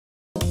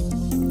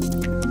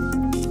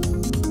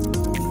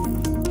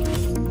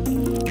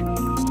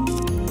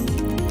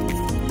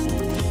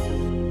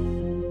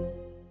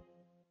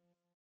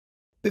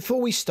Before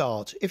we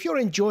start, if you're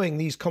enjoying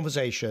these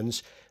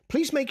conversations,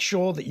 please make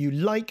sure that you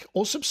like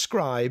or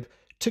subscribe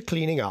to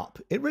Cleaning Up.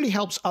 It really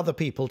helps other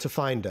people to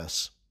find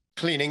us.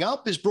 Cleaning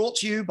Up is brought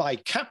to you by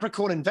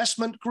Capricorn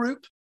Investment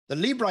Group, the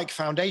Liebreich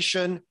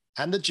Foundation,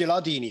 and the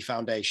Gilardini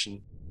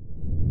Foundation.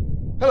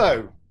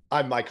 Hello,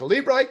 I'm Michael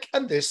Liebreich,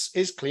 and this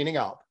is Cleaning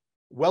Up.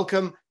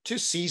 Welcome to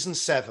Season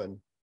 7.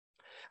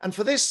 And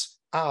for this,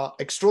 our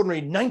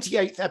extraordinary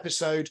 98th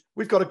episode,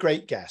 we've got a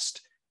great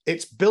guest.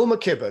 It's Bill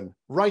McKibben,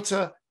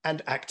 writer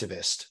and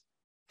activist.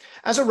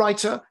 As a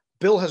writer,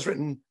 Bill has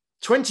written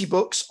 20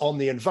 books on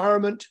the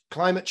environment,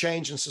 climate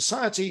change, and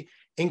society,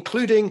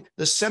 including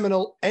the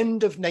seminal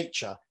End of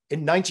Nature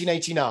in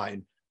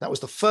 1989. That was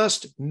the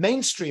first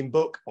mainstream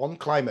book on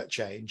climate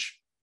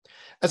change.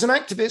 As an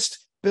activist,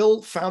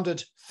 Bill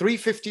founded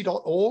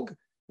 350.org,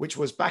 which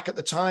was back at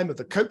the time of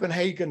the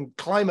Copenhagen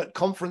Climate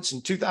Conference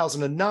in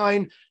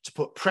 2009 to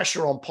put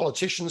pressure on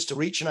politicians to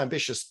reach an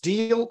ambitious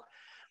deal.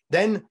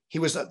 Then he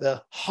was at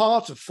the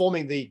heart of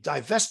forming the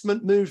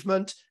divestment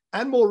movement,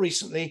 and more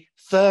recently,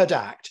 Third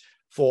Act,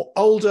 for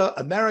older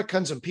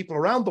Americans and people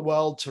around the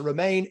world to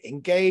remain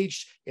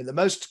engaged in the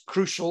most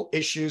crucial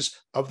issues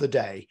of the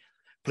day.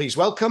 Please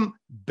welcome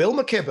Bill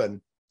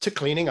McKibben to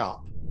Cleaning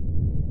Up.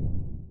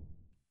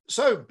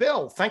 So,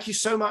 Bill, thank you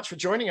so much for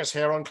joining us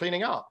here on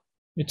Cleaning Up.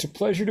 It's a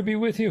pleasure to be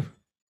with you.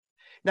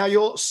 Now,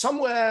 you're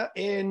somewhere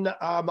in,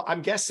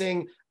 I'm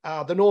guessing,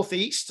 the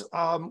Northeast.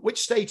 Which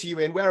state are you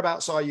in?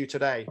 Whereabouts are you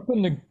today? Up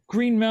in the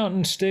Green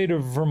Mountain state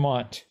of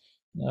Vermont,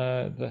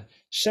 the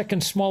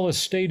second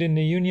smallest state in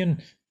the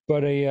Union,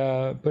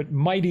 but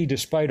mighty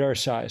despite our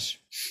size.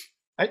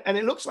 And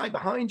it looks like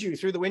behind you,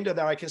 through the window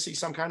there, I can see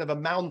some kind of a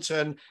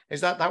mountain.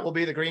 That will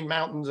be the Green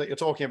Mountains that you're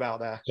talking about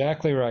there?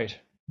 Exactly right.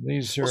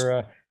 These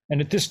are,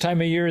 and at this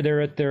time of year, they're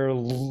at their,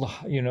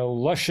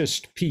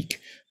 lushest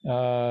peak.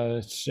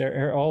 It'll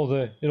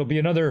be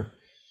another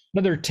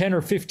 10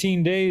 or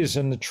 15 days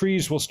and the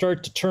trees will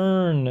start to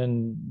turn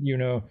and,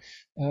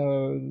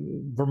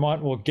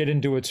 Vermont will get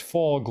into its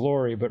fall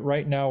glory. But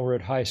right now we're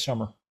at high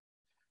summer.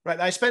 Right.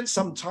 I spent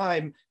some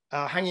time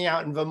hanging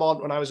out in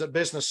Vermont when I was at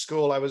business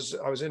school. I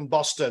was in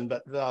Boston,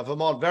 but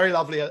Vermont, very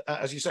lovely,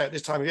 as you say, at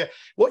this time of year.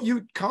 What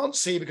you can't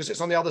see, because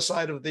it's on the other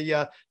side of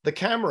the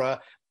camera,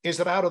 is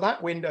that out of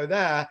that window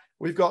there,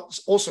 we've got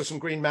also some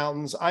green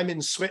mountains. I'm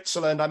in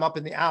Switzerland, I'm up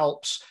in the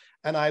Alps,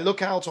 and I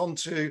look out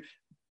onto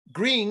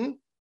green,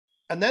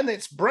 and then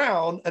it's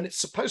brown, and it's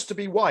supposed to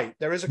be white.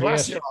 There is a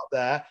glacier up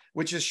there,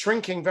 which is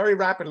shrinking very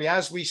rapidly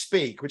as we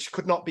speak, which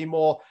could not be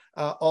more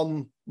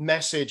on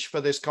message for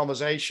this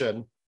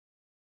conversation.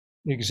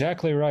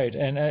 Exactly right.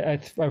 And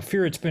I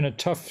fear it's been a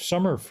tough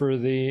summer for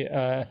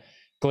the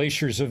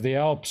glaciers of the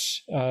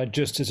Alps,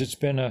 just as it's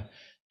been a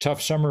tough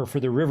summer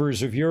for the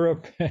rivers of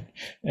Europe,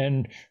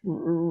 and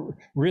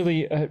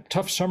really a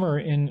tough summer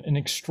in an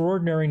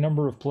extraordinary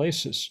number of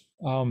places.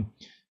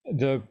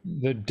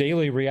 The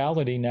daily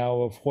reality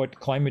now of what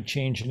climate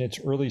change in its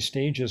early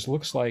stages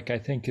looks like, I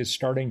think, is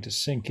starting to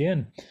sink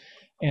in.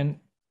 And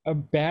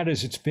bad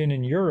as it's been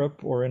in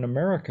Europe or in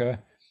America,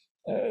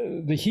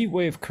 the heat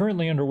wave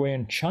currently underway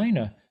in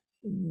China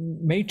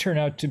may turn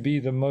out to be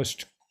the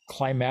most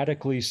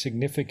climatically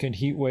significant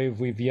heat wave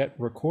we've yet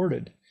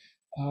recorded.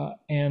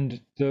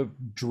 And the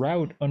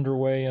drought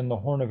underway in the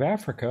Horn of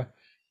Africa,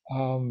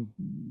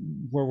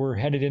 where we're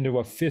headed into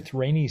a fifth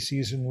rainy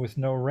season with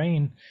no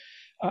rain,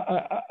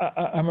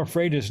 I'm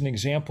afraid is an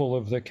example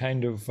of the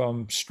kind of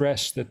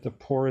stress that the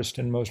poorest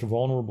and most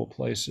vulnerable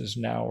places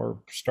now are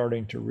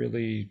starting to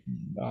really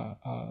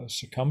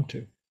succumb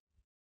to.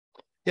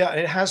 Yeah,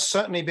 it has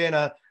certainly been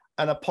an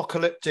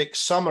apocalyptic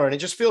summer, and it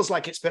just feels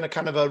like it's been a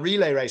kind of a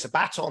relay race, a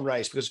baton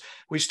race, because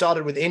we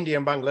started with India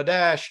and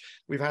Bangladesh.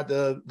 We've had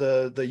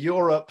the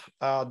Europe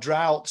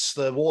droughts,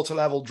 the water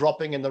level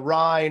dropping in the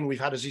Rhine.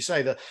 We've had, as you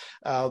say,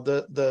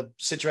 the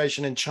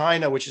situation in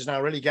China, which is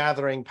now really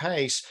gathering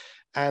pace.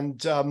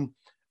 And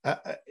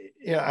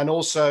and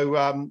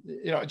also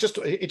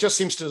it just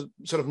seems to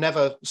sort of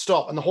never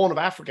stop. And the Horn of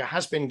Africa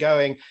has been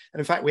going. And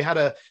in fact, we had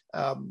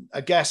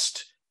a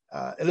guest,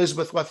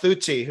 Elizabeth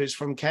Wathuti, who's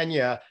from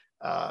Kenya,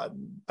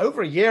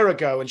 over a year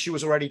ago, and she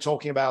was already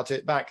talking about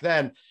it back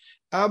then.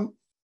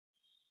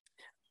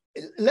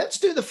 Let's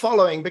do the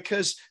following,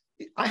 because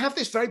I have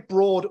this very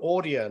broad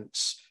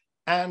audience,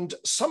 and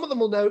some of them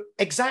will know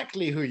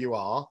exactly who you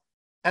are.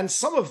 And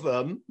some of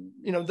them,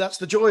 that's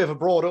the joy of a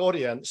broad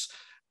audience,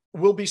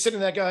 will be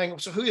sitting there going,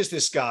 so who is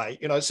this guy,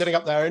 sitting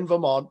up there in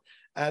Vermont?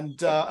 And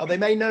they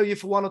may know you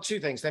for one or two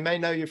things. They may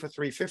know you for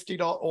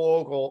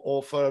 350.org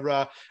or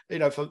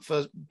for,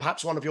 for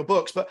perhaps one of your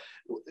books. But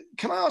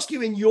can I ask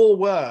you in your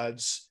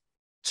words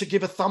to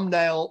give a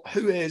thumbnail,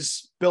 who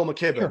is Bill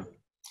McKibben? Sure.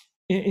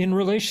 In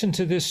relation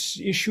to this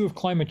issue of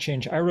climate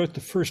change, I wrote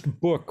the first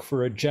book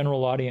for a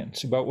general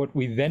audience about what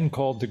we then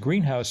called the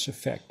greenhouse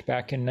effect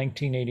back in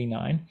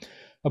 1989,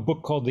 a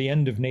book called The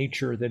End of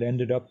Nature that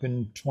ended up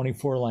in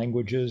 24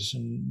 languages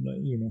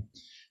and,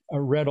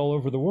 read all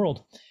over the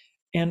world.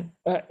 And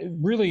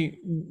really,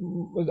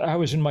 I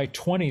was in my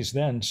 20s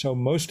then, so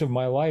most of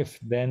my life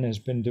then has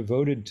been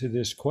devoted to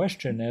this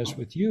question, as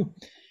with you.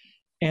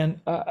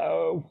 And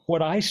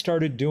what I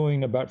started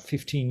doing about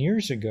 15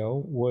 years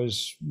ago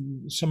was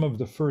some of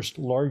the first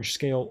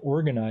large-scale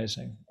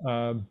organizing,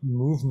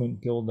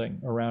 movement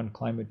building around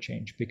climate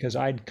change, because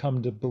I'd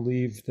come to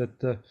believe that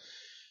the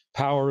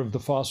power of the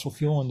fossil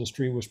fuel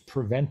industry was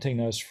preventing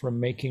us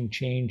from making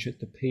change at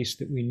the pace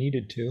that we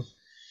needed to.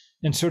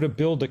 And so to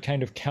build a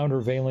kind of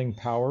countervailing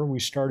power, we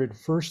started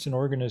first an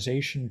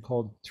organization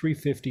called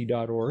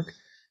 350.org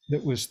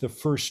that was the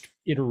first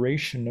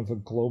iteration of a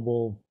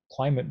global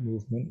climate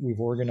movement. We've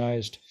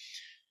organized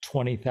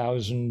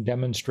 20,000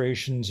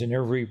 demonstrations in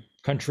every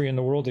country in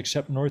the world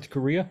except North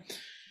Korea.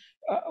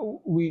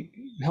 We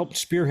helped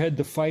spearhead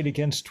the fight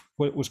against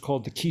what was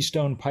called the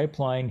Keystone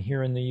Pipeline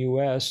here in the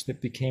US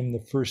that became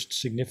the first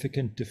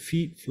significant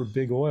defeat for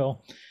big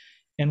oil.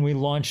 And we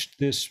launched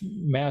this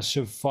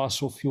massive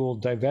fossil fuel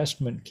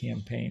divestment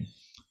campaign,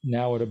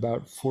 now at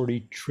about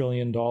 $40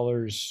 trillion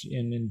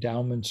in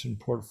endowments and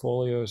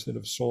portfolios that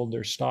have sold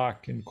their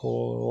stock in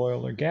coal or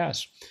oil or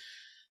gas.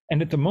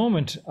 And at the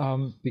moment,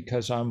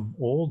 because I'm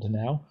old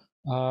now,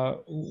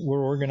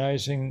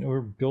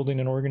 we're building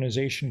an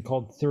organization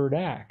called Third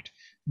Act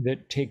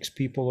that takes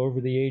people over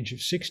the age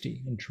of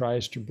 60 and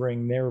tries to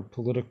bring their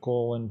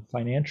political and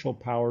financial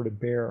power to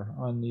bear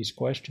on these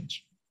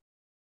questions.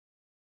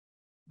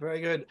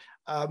 Very good.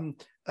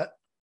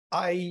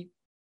 I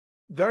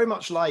very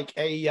much like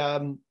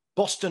a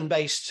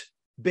Boston-based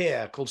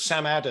beer called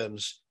Sam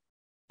Adams.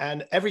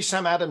 And every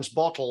Sam Adams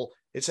bottle,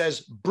 it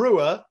says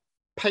brewer,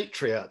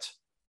 patriot.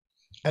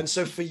 And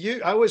so for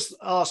you, I always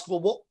ask,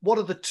 well, what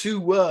are the two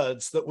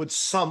words that would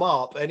sum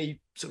up any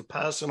sort of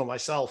person or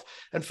myself?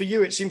 And for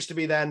you, it seems to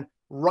be then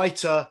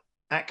writer,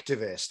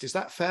 activist. Is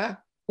that fair?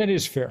 That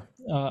is fair.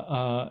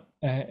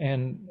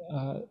 And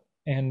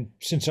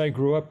since I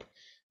grew up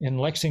in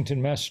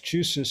Lexington,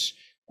 Massachusetts,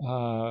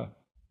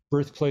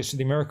 birthplace of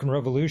the American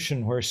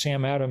Revolution, where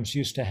Sam Adams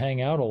used to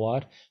hang out a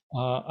lot,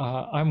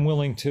 I'm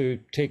willing to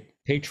take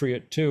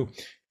patriot too.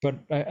 But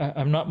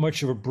I'm not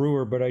much of a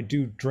brewer, but I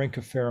do drink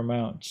a fair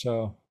amount.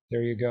 So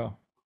there you go.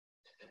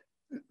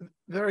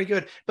 Very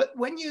good. But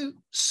when you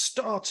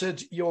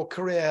started your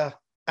career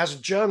as a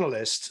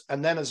journalist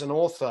and then as an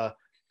author,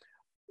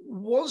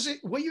 were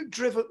you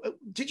driven,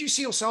 did you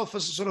see yourself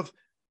as a sort of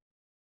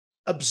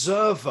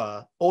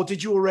observer, or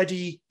did you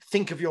already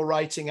think of your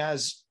writing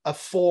as a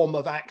form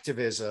of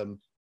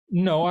activism?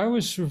 No, I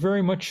was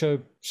very much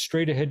a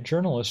straight-ahead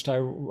journalist.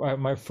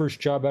 My first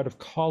job out of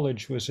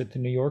college was at the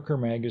New Yorker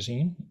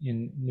magazine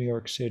in New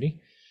York City.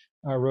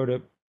 I wrote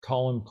a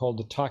column called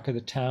The Talk of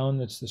the Town.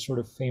 That's the sort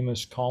of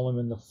famous column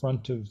in the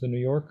front of the New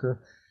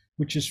Yorker,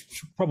 which is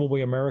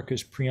probably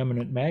America's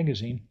preeminent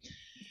magazine.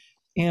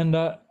 And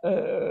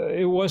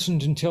it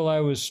wasn't until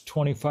I was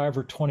 25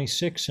 or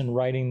 26 and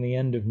writing The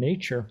End of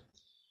Nature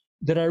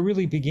that I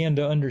really began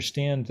to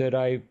understand that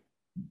I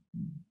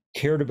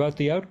cared about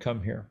the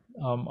outcome here.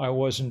 I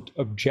wasn't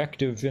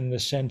objective in the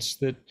sense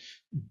that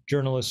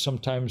journalists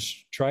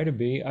sometimes try to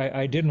be.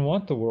 I didn't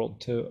want the world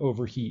to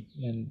overheat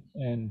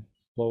and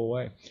blow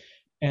away.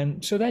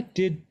 And so that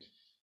did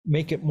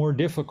make it more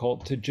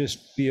difficult to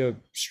just be a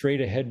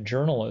straight ahead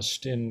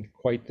journalist in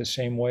quite the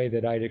same way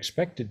that I'd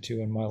expected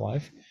to in my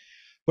life.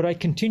 But I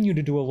continue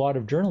to do a lot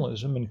of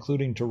journalism,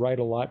 including to write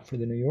a lot for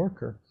the New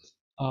Yorker,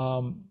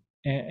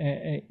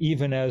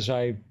 even as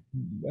I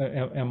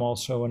am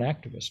also an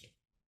activist.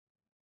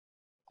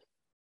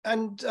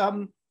 And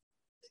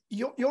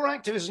your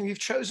activism, you've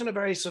chosen a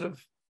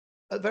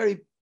very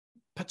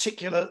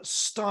particular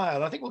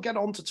style. I think we'll get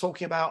on to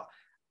talking about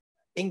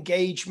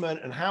engagement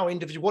and how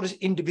what is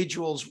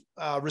individuals'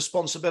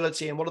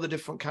 responsibility and what are the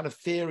different kind of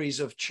theories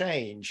of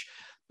change.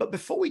 But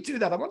before we do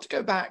that, I want to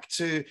go back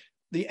to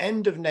The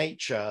End of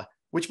Nature,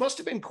 which must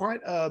have been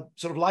quite a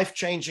sort of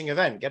life-changing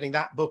event, getting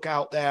that book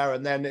out there.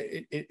 And then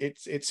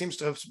it seems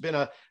to have been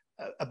a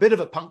bit of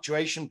a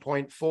punctuation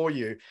point for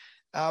you.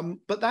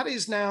 But that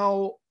is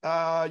now,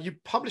 you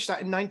published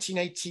that in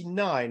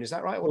 1989, is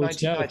that right? Or well,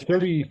 it's now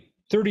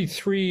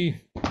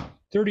 33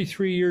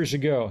 years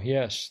ago,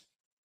 yes.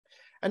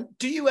 And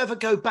do you ever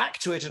go back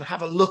to it and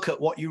have a look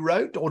at what you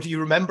wrote, or do you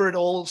remember it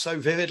all so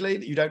vividly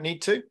that you don't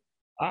need to?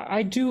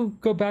 I do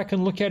go back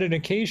and look at it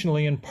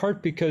occasionally, in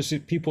part because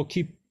people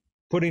keep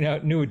putting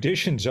out new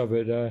editions of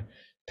it.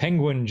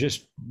 Penguin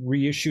just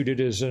reissued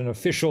it as an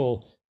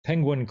official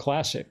Penguin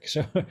classic.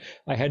 So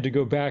I had to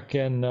go back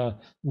and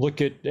look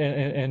at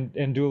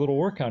and do a little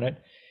work on it.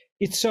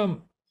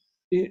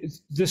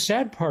 The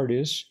sad part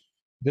is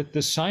that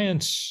the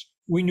science,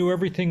 we knew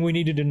everything we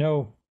needed to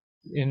know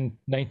in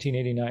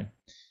 1989.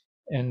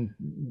 And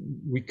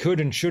we could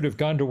and should have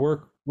gone to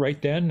work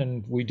right then,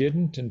 and we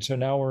didn't. And so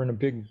now we're in a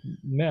big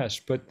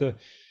mess. But the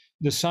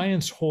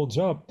science holds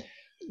up.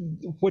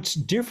 What's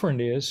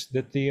different is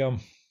that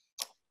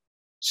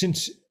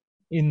since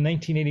in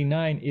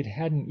 1989 it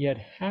hadn't yet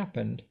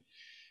happened,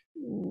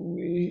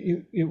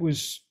 it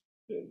was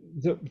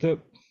the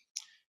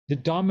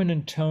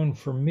dominant tone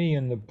for me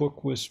in the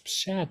book was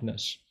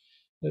sadness.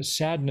 The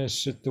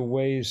sadness at the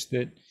ways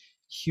that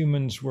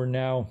humans were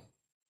now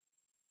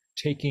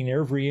taking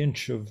every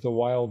inch of the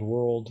wild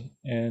world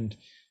and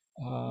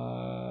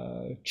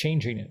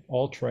changing it,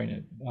 altering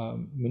it,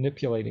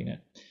 manipulating it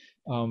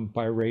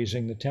by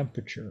raising the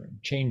temperature,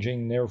 and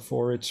changing,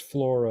 therefore, its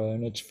flora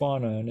and its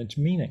fauna and its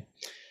meaning.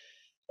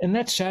 And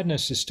that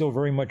sadness is still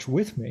very much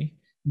with me.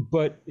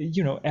 But,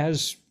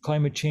 as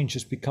climate change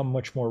has become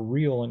much more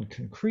real and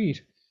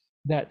concrete,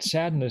 that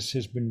sadness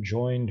has been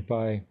joined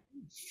by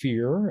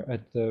fear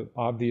at the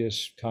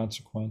obvious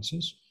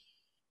consequences,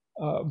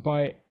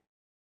 by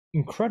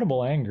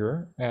incredible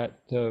anger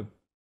at the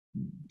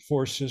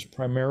forces,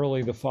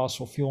 primarily the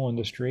fossil fuel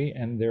industry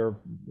and their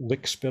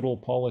lick-spittle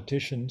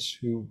politicians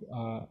who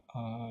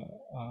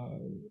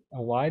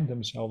allied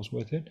themselves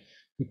with it,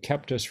 who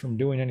kept us from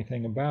doing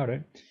anything about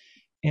it,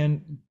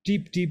 and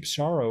deep, deep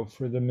sorrow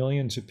for the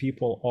millions of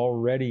people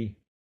already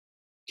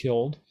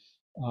killed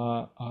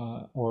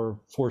or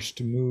forced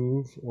to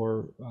move,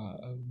 or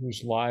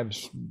whose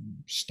lives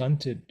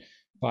stunted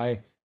by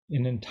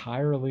an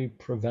entirely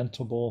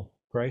preventable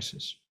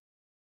crisis.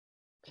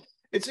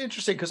 It's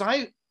interesting because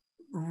I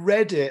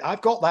read it.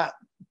 I've got that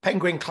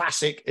Penguin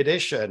Classic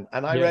edition,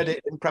 and I read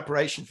it in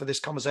preparation for this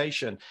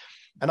conversation.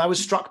 And I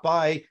was struck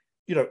by,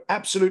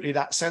 absolutely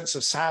that sense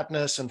of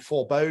sadness and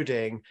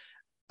foreboding.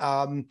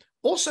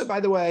 Also, by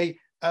the way,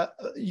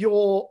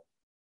 the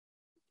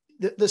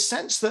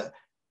sense that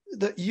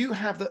you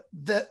have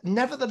that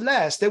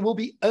nevertheless there will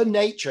be a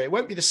nature. It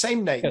won't be the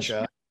same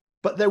nature,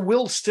 but there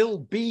will still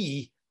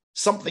be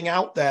something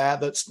out there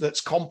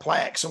that's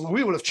complex, and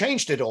we will have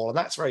changed it all, and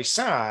that's very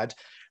sad.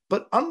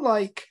 But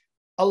unlike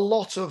a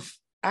lot of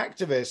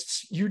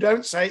activists, you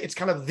don't say it's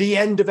kind of the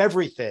end of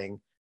everything.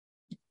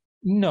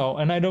 No,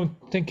 and I don't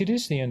think it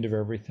is the end of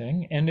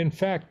everything. And in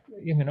fact,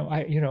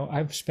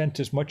 I've spent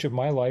as much of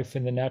my life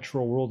in the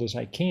natural world as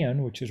I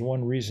can, which is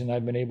one reason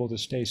I've been able to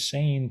stay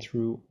sane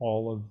through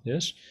all of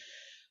this.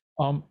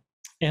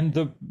 And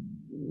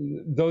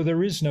though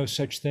there is no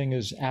such thing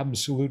as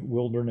absolute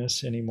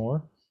wilderness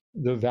anymore,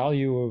 the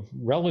value of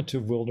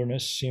relative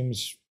wilderness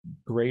seems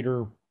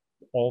greater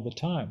all the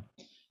time.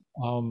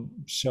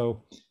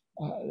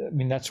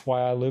 That's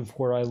why I live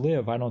where I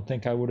live. I don't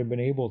think I would have been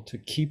able to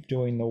keep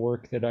doing the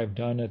work that I've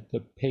done at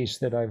the pace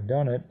that I've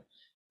done it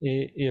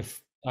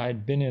if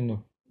I'd been in the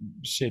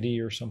city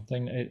or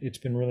something. It's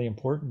been really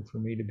important for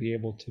me to be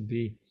able to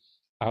be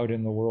out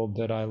in the world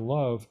that I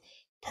love.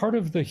 Part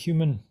of the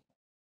human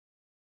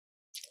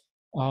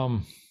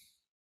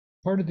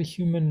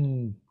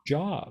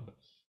job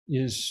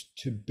is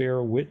to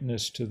bear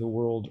witness to the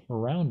world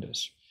around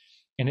us.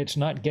 And it's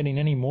not getting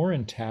any more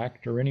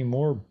intact or any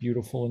more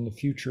beautiful in the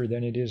future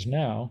than it is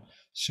now.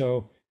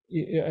 So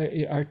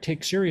I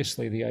take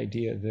seriously the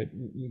idea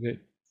that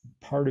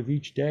part of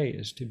each day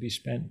is to be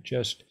spent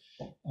just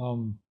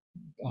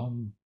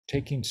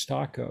taking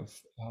stock of,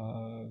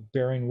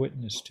 bearing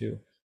witness to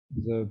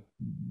the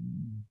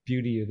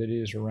beauty that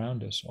is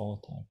around us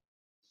all the time.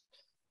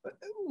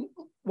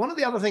 One of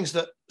the other things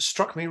that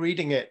struck me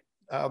reading it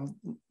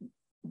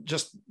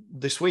just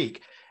this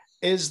week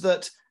is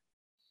that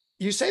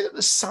you say that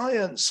the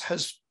science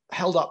has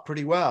held up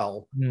pretty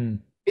well.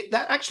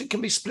 That actually can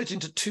be split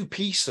into two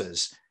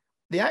pieces.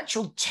 The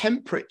actual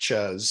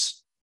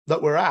temperatures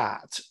that we're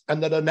at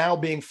and that are now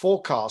being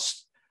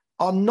forecast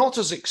are not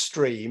as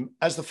extreme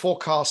as the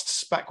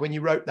forecasts back when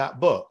you wrote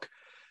that book.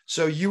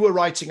 So you were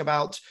writing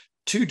about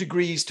 2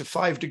 degrees to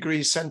 5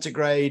 degrees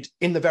centigrade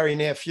in the very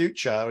near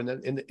future. And I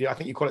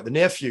think you call it the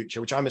near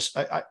future, which I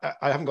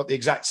haven't got the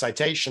exact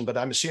citation, but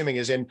I'm assuming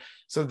is in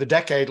sort of the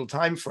decadal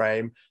time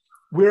frame.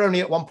 We're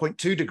only at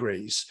 1.2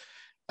 degrees.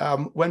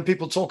 When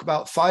people talk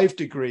about 5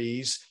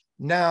 degrees,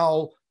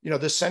 now,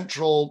 the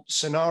central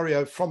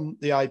scenario from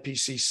the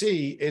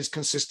IPCC is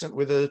consistent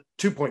with a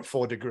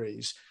 2.4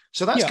 degrees.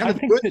 So that's kind of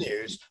the good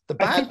news. The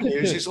bad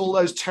news is all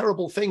those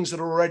terrible things that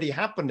are already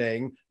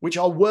happening, which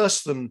are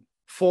worse than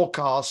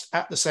forecast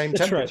at the same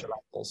temperature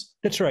levels.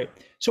 That's right.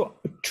 So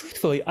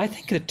truthfully, I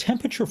think the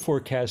temperature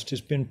forecast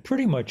has been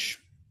pretty much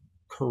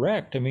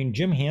correct. I mean,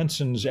 Jim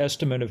Hansen's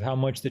estimate of how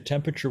much the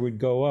temperature would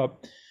go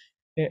up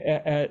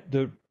at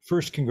the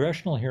first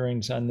congressional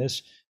hearings on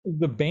this,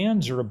 the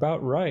bands are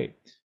about right.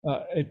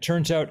 It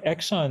turns out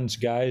Exxon's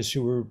guys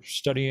who were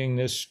studying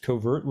this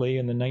covertly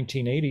in the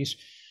 1980s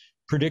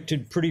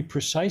predicted pretty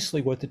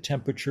precisely what the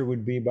temperature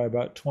would be by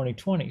about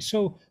 2020.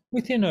 So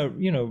within a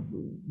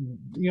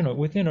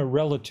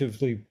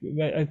relatively,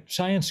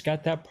 science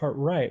got that part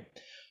right.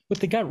 What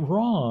they got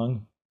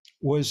wrong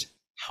was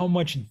how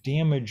much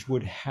damage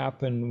would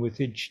happen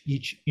with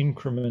each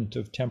increment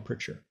of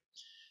temperature.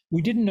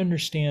 We didn't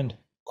understand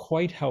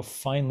quite how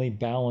finely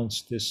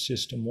balanced this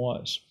system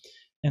was.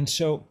 And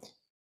so,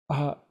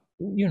 the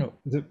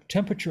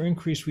temperature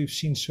increase we've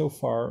seen so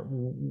far,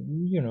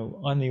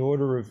 on the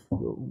order of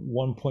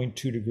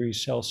 1.2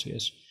 degrees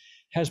Celsius,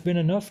 has been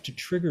enough to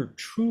trigger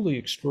truly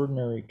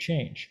extraordinary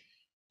change,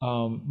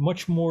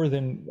 much more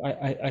than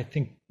I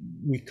think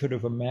we could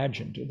have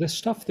imagined. The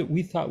stuff that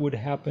we thought would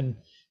happen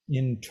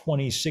in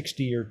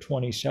 2060 or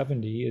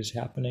 2070 is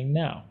happening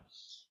now.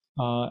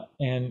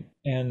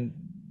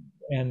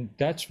 And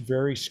that's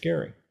very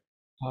scary.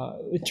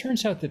 It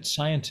turns out that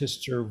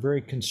scientists are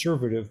very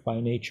conservative by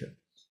nature.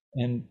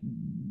 and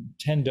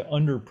tend to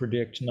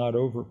underpredict, not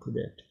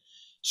overpredict.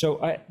 So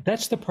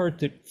that's the part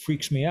that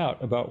freaks me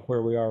out about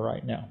where we are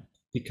right now,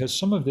 because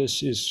some of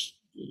this is,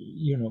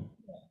 I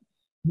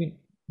mean,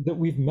 that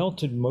we've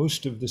melted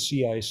most of the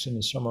sea ice in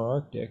the summer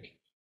Arctic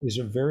is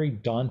a very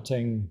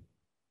daunting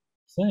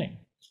thing.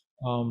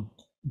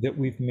 That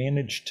we've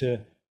managed to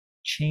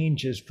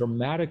change as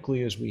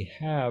dramatically as we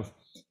have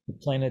the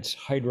planet's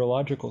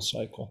hydrological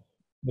cycle,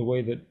 the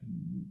way that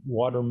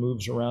water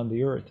moves around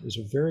the Earth, is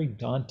a very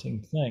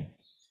daunting thing,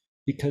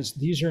 because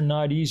these are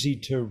not easy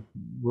to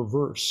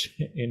reverse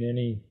in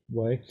any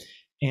way.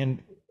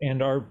 And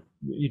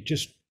it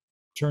just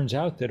turns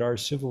out that our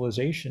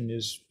civilization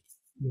is,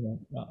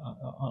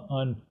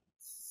 on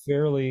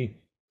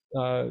fairly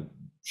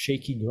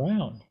shaky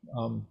ground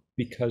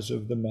because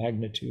of the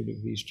magnitude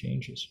of these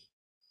changes.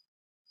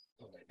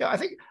 Yeah, I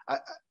think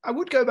I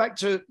would go back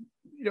to,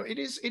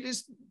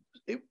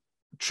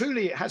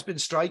 truly it has been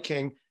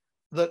striking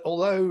that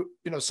although,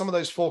 some of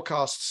those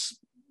forecasts,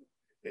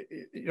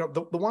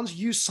 the ones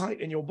you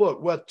cite in your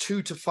book were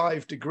 2 to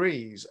 5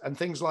 degrees, and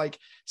things like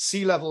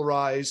sea level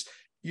rise,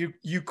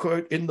 you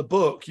quote in the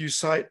book, you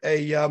cite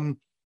the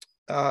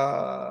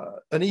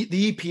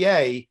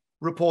EPA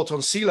report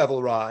on sea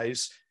level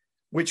rise,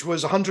 which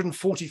was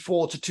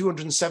 144 to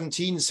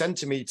 217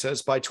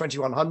 centimeters by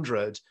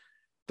 2100.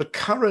 The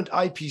current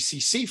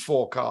IPCC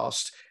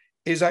forecast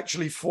is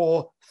actually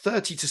for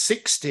 30 to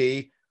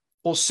 60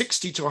 or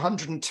 60 to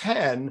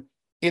 110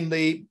 in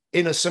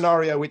a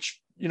scenario which,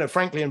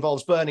 frankly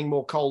involves burning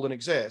more coal than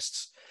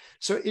exists.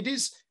 So it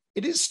is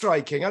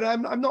striking. And I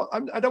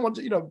don't want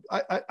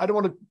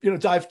to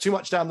dive too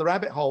much down the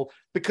rabbit hole,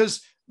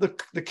 because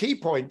the key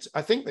point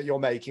I think that you're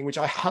making, which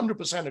I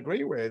 100%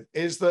 agree with,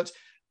 is that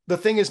the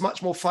thing is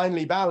much more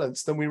finely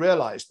balanced than we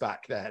realized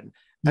back then.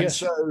 And yes.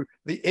 So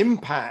the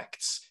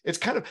impacts, it's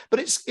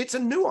a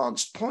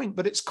nuanced point,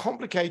 but it's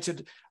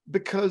complicated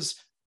because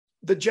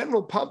the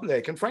general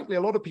public, and frankly,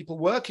 a lot of people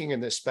working in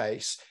this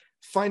space,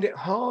 find it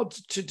hard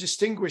to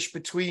distinguish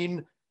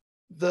between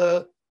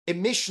the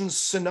emissions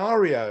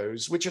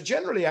scenarios, which are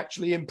generally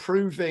actually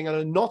improving and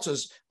are not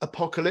as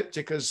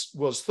apocalyptic as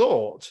was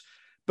thought,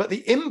 but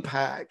the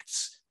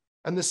impacts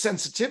and the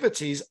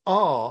sensitivities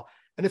are.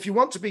 And if you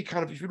want to be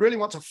if you really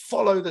want to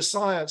follow the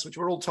science, which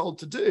we're all told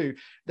to do,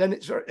 then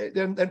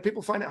then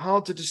people find it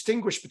hard to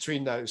distinguish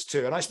between those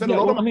two. And I spend a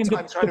lot of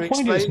time trying to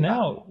explain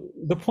that.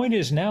 The point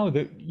is now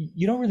that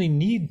you don't really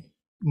need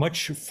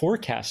much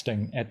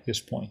forecasting at this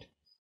point.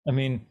 I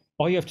mean,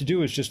 all you have to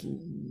do is just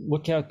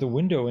look out the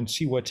window and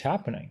see what's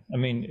happening. I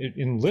mean,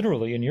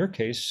 literally in your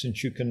case,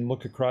 since you can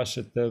look across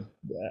at the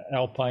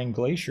alpine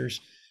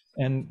glaciers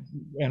and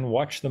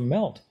watch them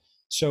melt.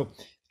 So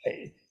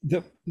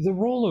the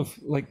role of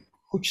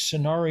which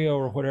scenario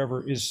or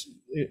whatever is,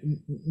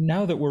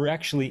 now that we're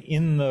actually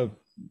in the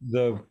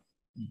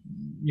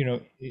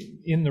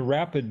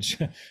rapids,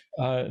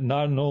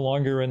 no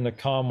longer in the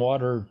calm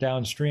water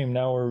downstream.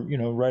 Now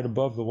we're right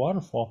above the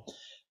waterfall.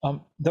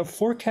 The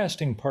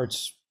forecasting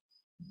parts,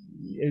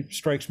 it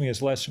strikes me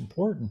as less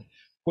important.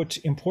 What's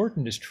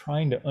important is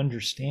trying to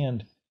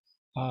understand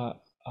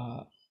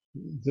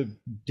the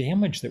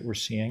damage that we're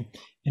seeing,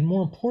 and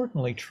more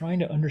importantly, trying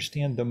to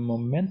understand the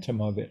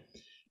momentum of it.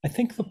 I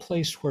think the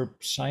place where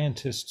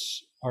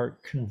scientists are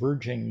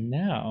converging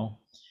now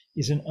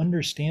is an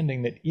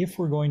understanding that if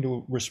we're going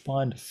to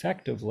respond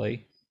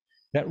effectively,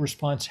 that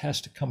response has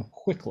to come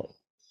quickly.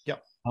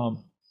 Yep.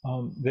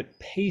 That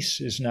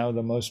pace is now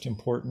the most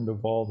important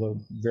of all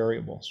the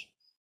variables.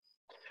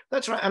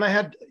 That's right. And I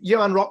had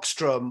Johan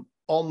Rockström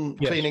on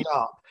Yes. Cleaning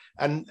Up.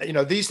 And,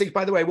 these things,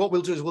 by the way, what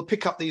we'll do is we'll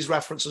pick up these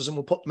references and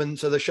we'll put them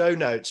into the show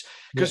notes,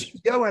 because yes.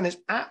 Johan is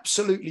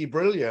absolutely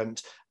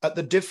brilliant at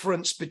the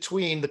difference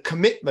between the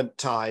commitment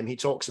time he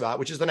talks about,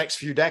 which is the next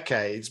few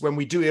decades when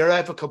we do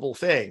irrevocable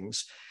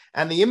things,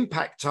 and the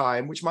impact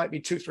time, which might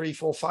be 200, 300,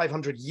 400,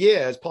 500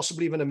 years,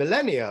 possibly even a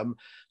millennium,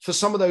 for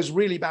some of those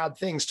really bad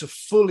things to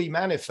fully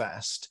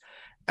manifest.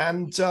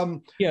 And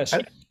yes,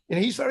 and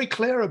he's very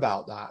clear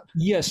about that.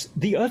 Yes.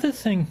 The other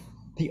thing,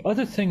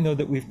 though,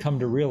 that we've come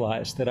to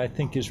realize that I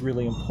think is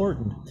really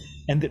important,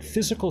 and that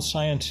physical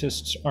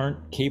scientists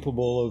aren't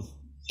capable of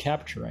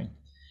capturing,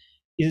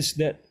 is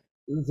that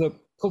the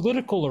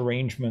political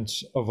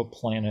arrangements of a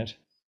planet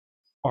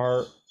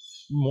are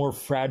more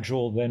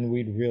fragile than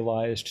we'd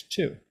realized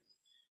too.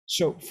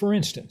 So, for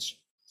instance,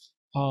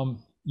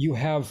 you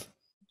have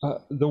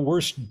the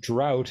worst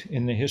drought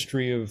in the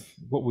history of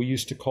what we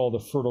used to call the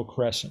Fertile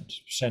Crescent,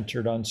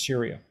 centered on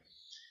Syria.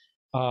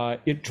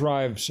 It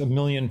drives 1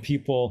 million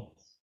people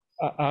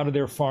out of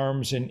their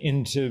farms and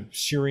into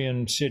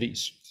Syrian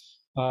cities.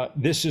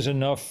 This is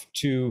enough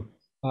to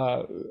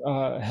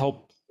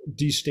help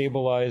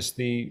destabilize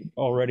the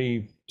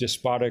already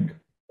despotic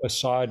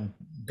Assad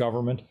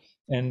government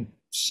and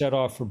set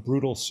off a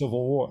brutal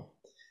civil war.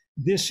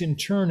 This in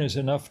turn is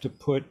enough to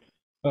put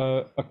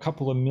a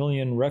couple of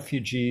million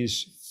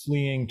refugees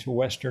fleeing to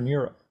Western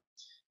Europe.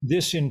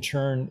 This in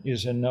turn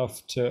is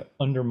enough to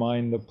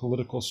undermine the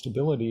political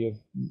stability of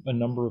a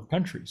number of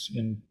countries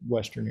in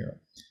Western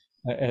Europe.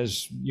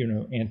 as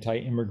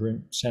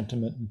anti-immigrant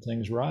sentiment and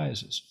things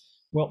rises.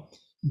 Well,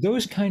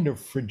 those kind of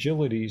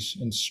fragilities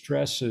and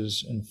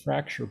stresses and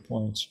fracture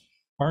points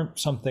aren't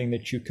something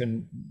that you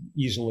can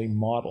easily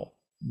model.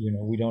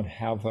 We don't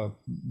have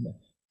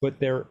but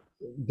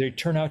they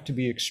turn out to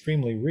be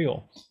extremely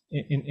real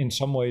in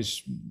some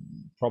ways,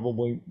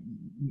 probably.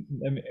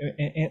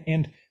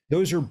 And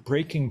those are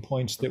breaking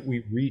points that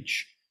we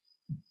reach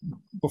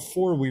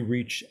before we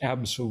reach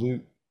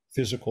absolute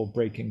physical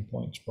breaking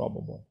points,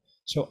 probably.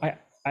 So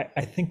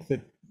I think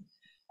that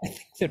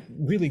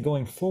really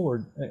going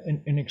forward,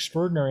 an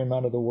extraordinary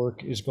amount of the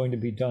work is going to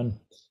be done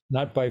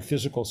not by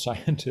physical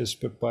scientists,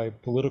 but by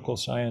political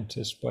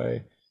scientists,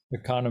 by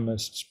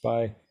economists,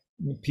 by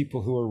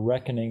people who are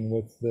reckoning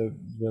with the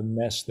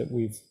mess that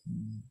we've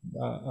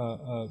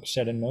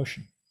set in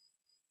motion.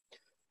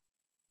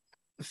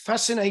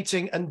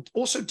 Fascinating and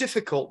also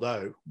difficult,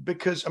 though,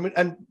 because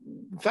and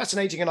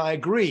fascinating, and I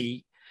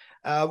agree.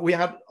 We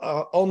had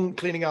on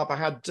Cleaning Up, I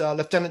had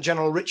Lieutenant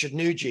General Richard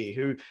Nugent,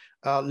 who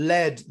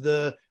led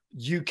the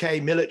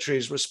UK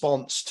military's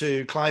response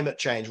to climate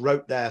change,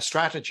 wrote their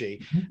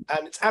strategy.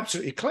 And it's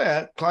absolutely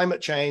clear climate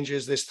change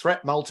is this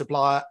threat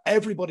multiplier.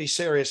 Everybody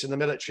serious in the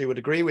military would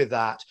agree with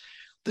that.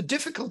 The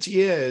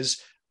difficulty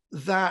is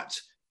that,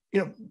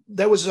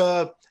 there was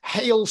a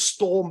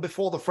hailstorm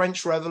before the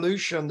French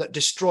Revolution that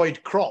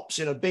destroyed crops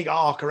in a big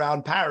arc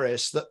around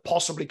Paris that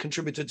possibly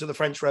contributed to the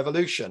French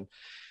Revolution.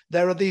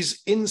 There are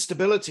these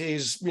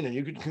instabilities,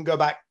 you can go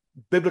back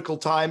biblical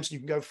times, you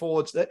can go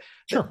forwards.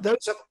 Sure.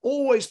 Those have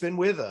always been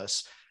with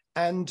us.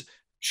 And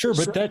sure,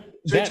 but that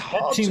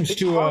seems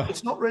to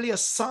it's not really a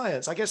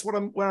science. I guess where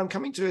I'm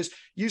coming to is,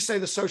 you say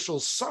the social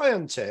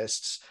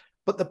scientists,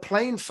 but the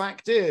plain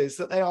fact is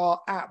that they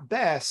are at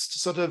best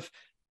sort of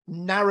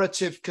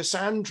narrative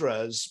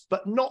Cassandras,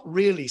 but not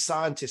really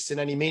scientists in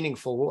any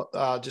meaningful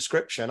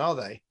description, are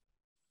they?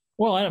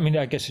 Well,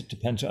 I guess it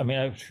depends.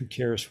 Who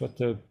cares what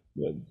the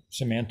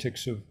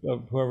semantics of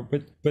whoever,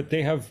 but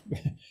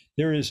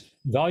there is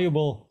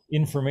valuable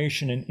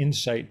information and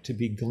insight to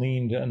be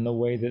gleaned in the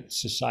way that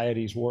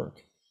societies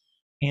work.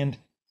 And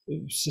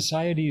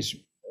societies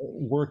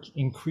work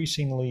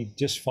increasingly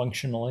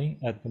dysfunctionally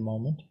at the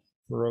moment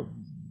for a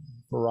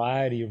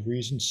variety of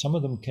reasons, some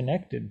of them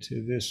connected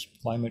to this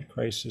climate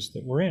crisis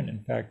that we're in.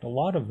 In fact, a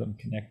lot of them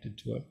connected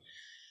to it.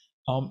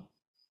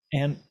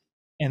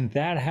 And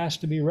that has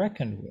to be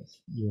reckoned with.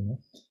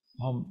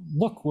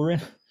 Look, we're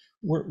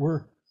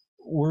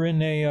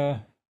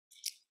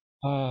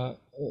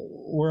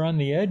on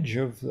the edge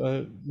of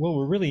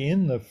we're really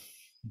in the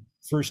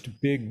first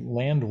big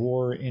land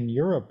war in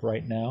Europe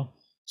right now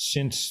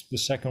since the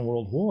Second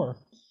World War,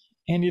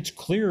 and it's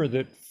clear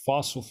that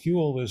fossil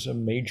fuel is a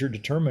major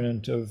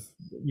determinant of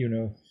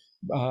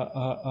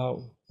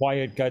why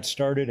it got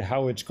started,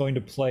 how it's going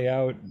to play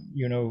out,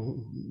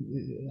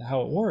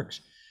 how it works.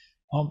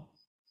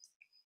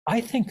 I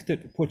think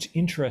that what's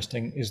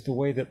interesting is the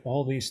way that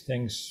all these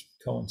things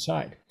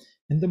coincide.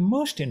 And the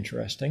most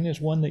interesting is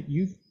one that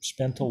you've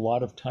spent a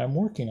lot of time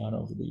working on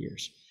over the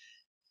years.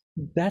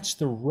 That's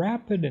the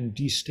rapid and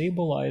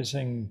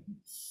destabilizing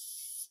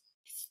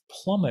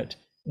plummet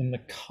in the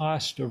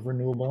cost of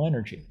renewable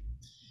energy.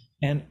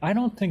 And I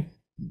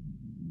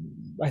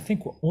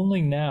think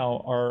only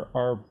now are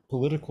our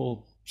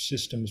political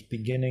systems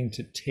beginning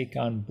to take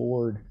on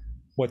board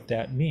what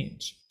that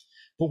means.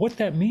 But what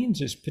that means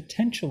is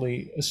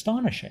potentially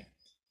astonishing.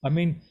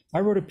 I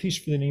wrote a piece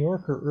for the New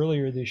Yorker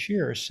earlier this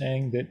year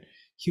saying that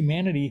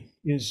humanity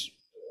is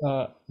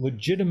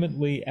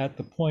legitimately at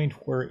the point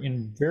where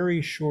in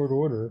very short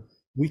order,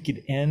 we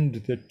could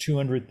end the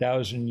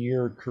 200,000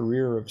 year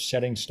career of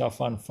setting stuff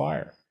on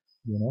fire.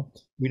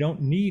 We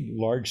don't need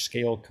large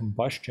scale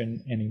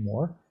combustion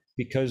anymore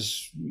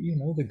because,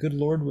 the good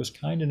Lord was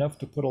kind enough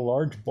to put a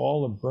large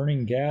ball of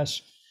burning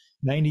gas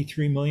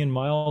 93 million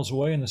miles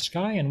away in the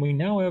sky, and we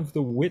now have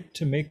the wit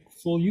to make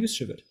full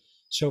use of it.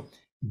 So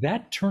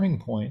that turning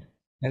point,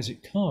 as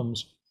it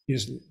comes,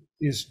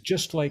 is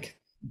just like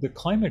the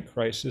climate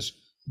crisis,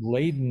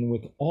 laden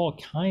with all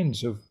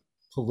kinds of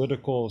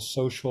political,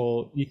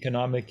 social,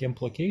 economic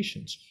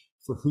implications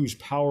for who's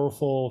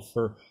powerful,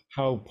 for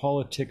how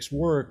politics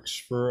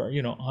works, for,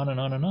 on and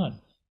on and on.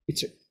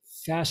 It's a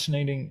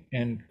fascinating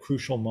and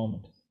crucial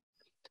moment.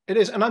 It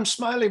is. And I'm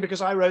smiling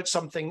because I wrote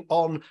something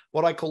on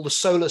what I call the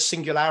solar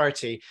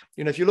singularity.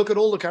 If you look at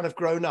all the kind of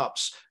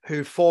grown-ups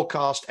who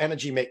forecast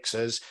energy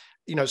mixes,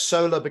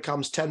 solar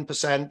becomes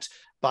 10%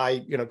 by,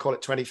 call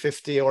it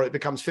 2050, or it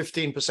becomes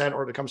 15%,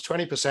 or it becomes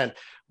 20%.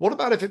 What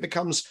about if it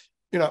becomes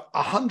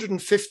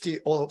 150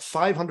 or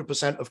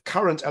 500% of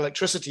current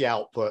electricity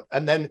output?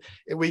 And then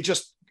we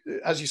just,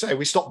 as you say,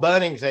 we stop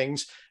burning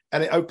things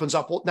and it opens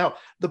up. Now,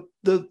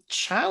 the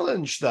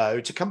challenge,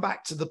 though, to come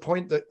back to the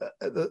point that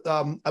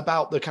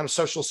about the kind of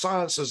social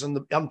sciences and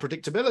the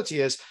unpredictability,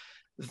 is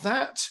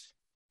that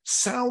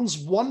sounds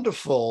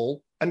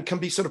wonderful and can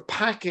be sort of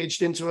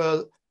packaged into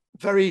a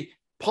very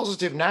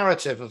positive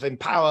narrative of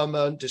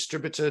empowerment,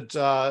 distributed,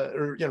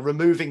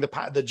 removing the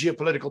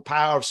geopolitical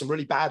power of some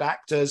really bad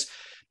actors.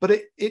 But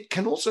it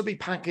can also be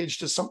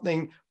packaged as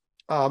something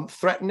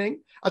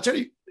threatening. I'll tell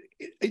you,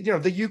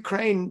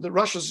 the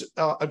Russia's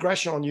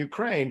aggression on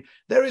Ukraine,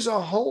 there is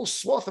a whole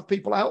swath of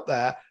people out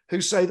there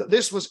who say that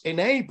this was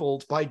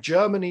enabled by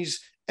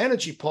Germany's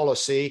energy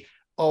policy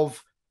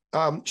of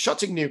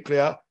shutting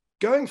nuclear,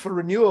 going for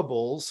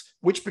renewables,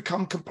 which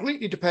become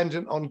completely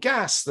dependent on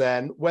gas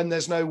then when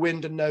there's no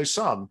wind and no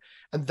sun.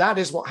 And that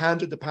is what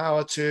handed the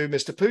power to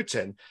Mr.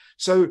 Putin.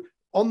 So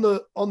on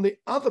the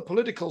other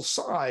political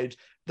side,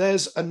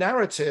 there's a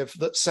narrative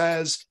that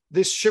says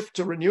this shift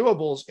to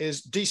renewables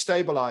is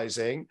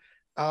destabilizing.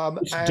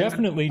 It's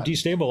definitely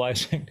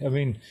destabilizing. I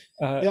mean,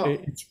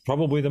 it's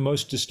probably the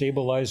most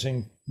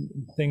destabilizing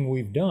thing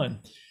we've done.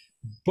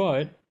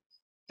 But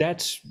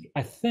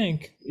I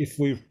think if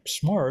we're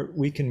smart,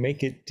 we can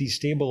make it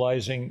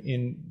destabilizing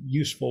in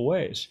useful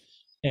ways.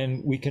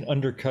 And we can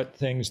undercut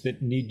things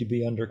that need to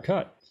be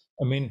undercut.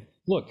 I mean,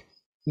 look,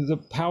 the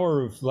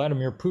power of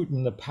Vladimir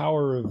Putin, the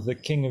power of the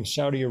King of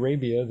Saudi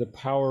Arabia, the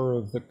power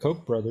of the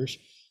Koch brothers,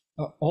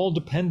 all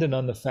dependent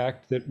on the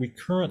fact that we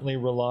currently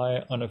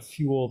rely on a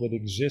fuel that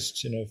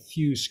exists in a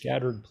few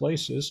scattered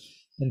places.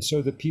 And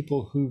so the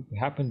people who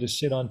happen to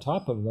sit on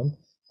top of them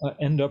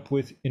end up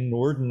with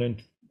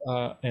inordinate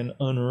and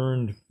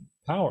unearned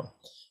power.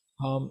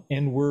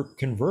 And we're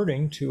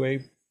converting to a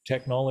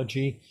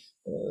technology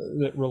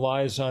that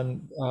relies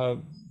on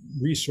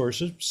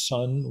resources,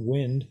 sun,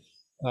 wind,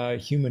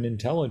 human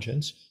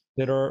intelligence,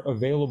 that are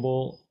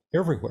available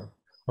everywhere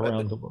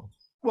around the world.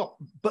 Well,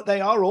 but they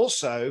are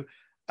also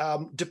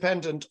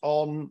dependent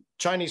on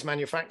Chinese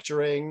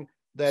manufacturing.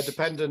 They're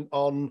dependent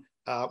on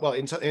a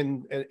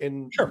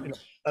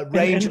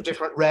range of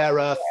different rare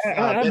earth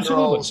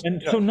minerals.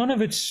 And so none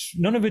of it's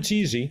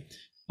easy.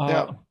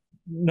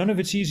 None of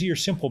it's easy or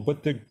simple.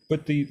 But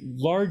the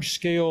large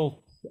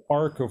scale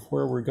arc of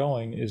where we're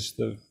going is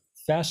the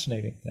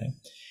fascinating thing.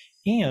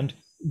 And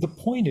the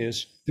point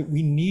is that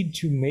we need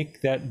to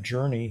make that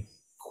journey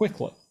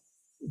quickly,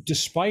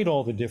 despite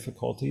all the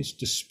difficulties,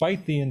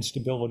 despite the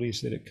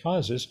instabilities that it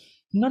causes.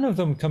 None of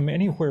them come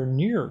anywhere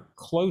near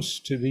close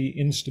to the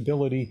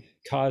instability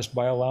caused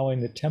by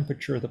allowing the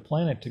temperature of the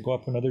planet to go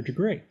up another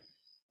degree.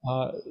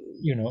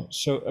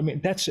 So I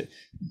mean, that's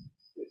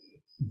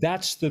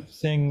the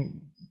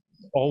thing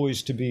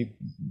always to be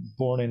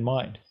borne in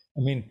mind.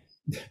 I mean,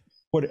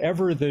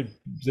 whatever the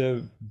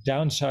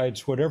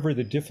downsides, whatever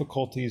the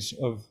difficulties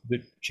of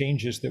the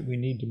changes that we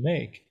need to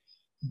make,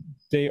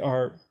 they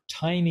are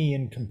tiny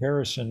in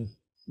comparison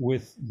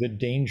with the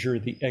danger,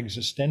 the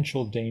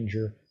existential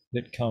danger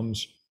that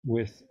comes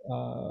with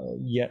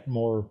yet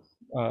more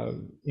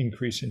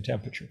increase in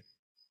temperature.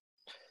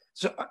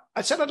 So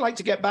I said I'd like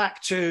to get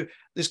back to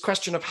this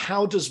question of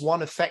how does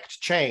one affect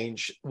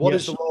change? What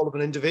is the role of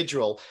an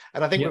individual?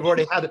 And I think we've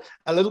already had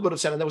a little bit of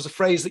sense. And there was a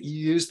phrase that you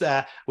used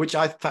there, which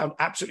I found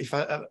absolutely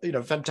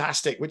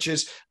fantastic, which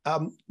is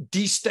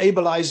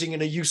destabilizing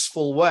in a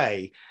useful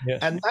way. Yes.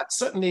 And that's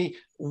certainly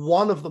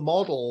one of the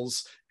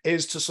models,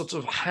 is to sort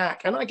of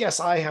hack. And I guess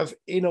I have,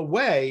 in a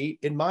way,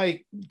 in my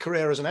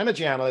career as an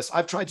energy analyst,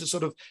 I've tried to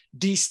sort of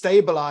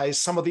destabilize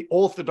some of the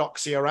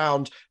orthodoxy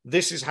around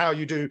this is how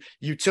you do.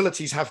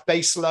 Utilities have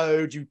base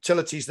load,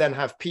 utilities then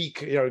have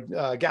peak,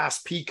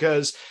 gas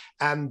peakers,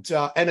 and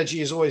energy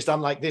is always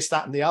done like this,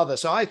 that, and the other.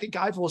 So I think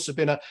I've also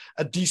been a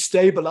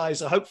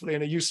destabilizer, hopefully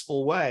in a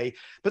useful way.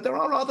 But there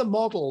are other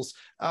models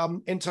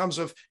in terms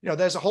of,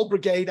 there's a whole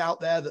brigade out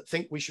there that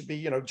think we should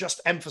be,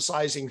 just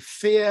emphasizing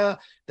fear.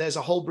 There's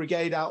a whole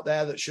brigade out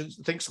there that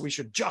thinks we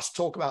should just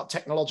talk about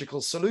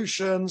technological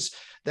solutions.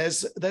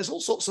 There's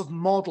all sorts of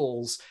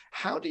models.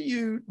 How do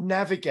you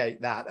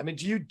navigate that? I mean,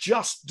 do you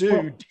just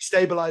do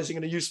destabilizing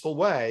in a useful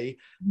way?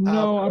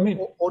 No, I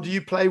mean, or do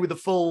you play with the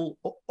full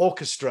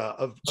orchestra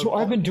of? So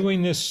I've been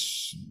doing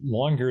this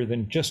longer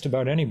than just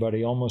about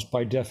anybody, almost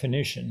by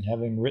definition,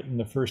 having written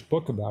the first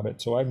book about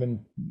it. So I've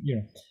been,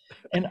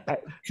 and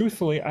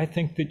truthfully, I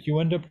think that you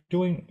end up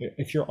doing,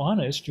 if you're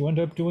honest, you end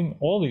up doing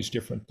all these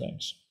different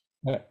things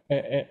at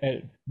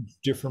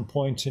different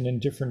points and in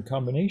different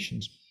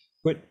combinations.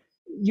 But,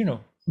 I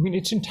mean,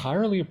 it's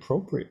entirely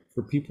appropriate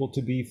for people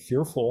to be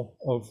fearful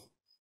of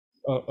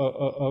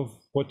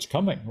what's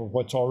coming or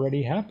what's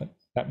already happened.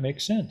 That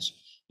makes sense.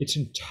 It's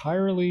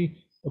entirely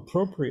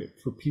appropriate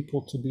for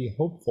people to be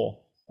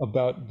hopeful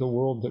about the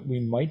world that we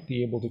might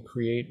be able to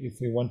create if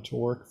we want to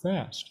work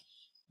fast.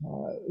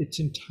 It's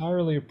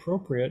entirely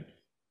appropriate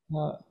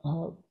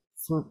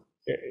for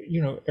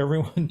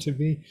everyone to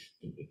be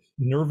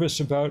nervous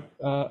about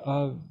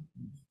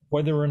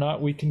whether or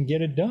not we can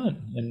get it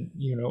done, and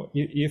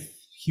if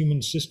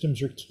human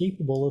systems are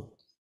capable of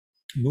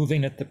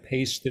moving at the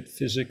pace that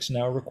physics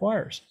now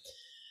requires.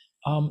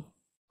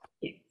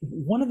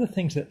 One of the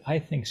things that I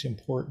think is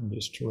important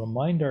is to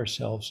remind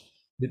ourselves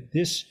that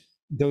the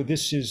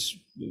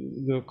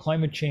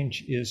climate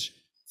change is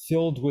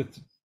filled with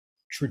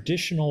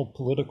traditional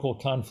political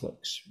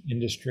conflicts,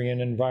 industry and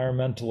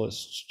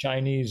environmentalists,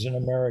 Chinese and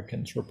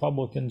Americans,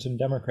 Republicans and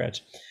Democrats.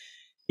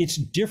 It's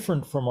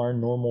different from our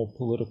normal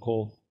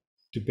political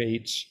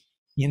debates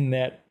in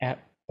that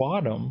at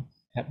bottom,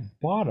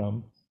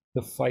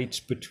 the fight's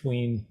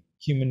between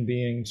human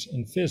beings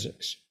and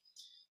physics.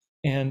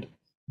 And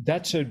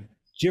that's a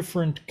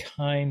different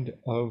kind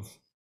of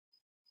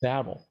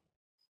battle.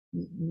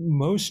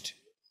 Most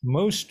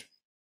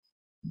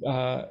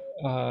uh,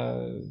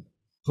 uh,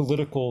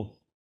 political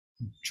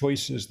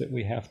choices that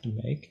we have to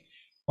make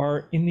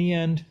are in the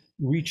end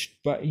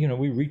reached by,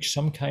 we reach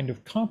some kind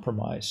of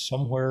compromise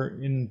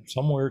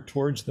somewhere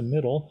towards the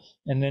middle,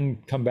 and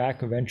then come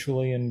back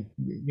eventually, and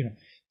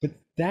but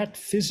that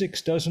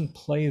physics doesn't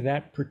play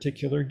that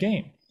particular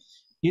game.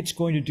 It's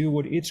going to do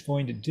what it's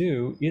going to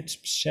do. It's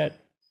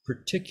set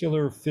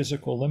particular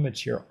physical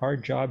limits here. Our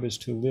job is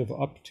to live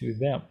up to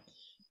them.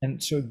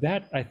 And so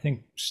that, I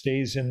think,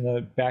 stays in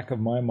the back of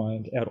my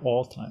mind at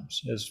all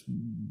times as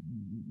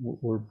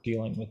we're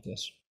dealing with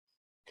this.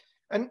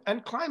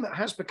 And climate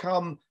has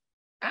become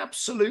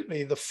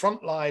absolutely the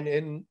front line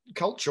in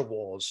culture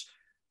wars.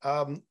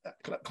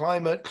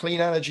 Climate,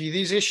 clean energy,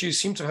 these issues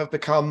seem to have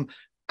become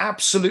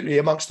absolutely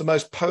amongst the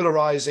most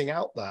polarizing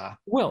out there.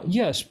 Well,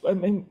 yes, I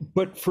mean,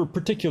 but for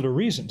particular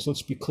reasons.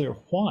 Let's be clear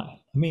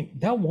why. I mean,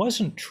 that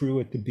wasn't true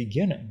at the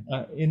beginning.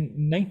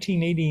 In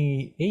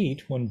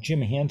 1988, when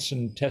Jim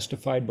Hansen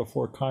testified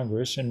before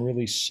Congress and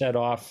really set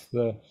off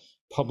the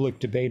public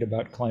debate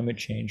about climate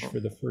change for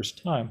the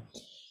first time,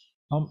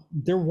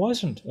 there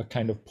wasn't a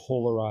kind of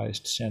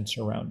polarized sense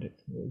around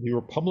it. The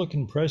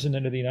Republican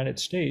president of the United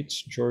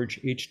States, George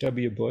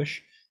H.W.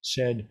 Bush,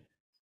 said,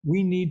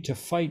 "We need to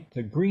fight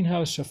the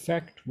greenhouse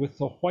effect with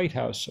the White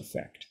House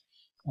effect."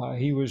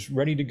 He was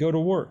ready to go to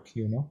work,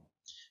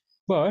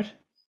 But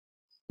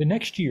the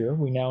next year,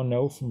 we now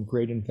know from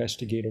great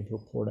investigative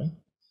reporting,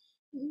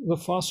 the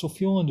fossil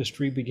fuel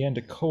industry began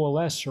to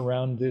coalesce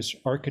around this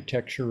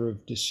architecture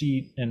of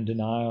deceit and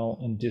denial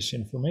and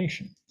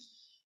disinformation.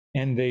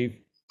 And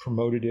they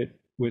promoted it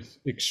with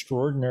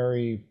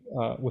extraordinary,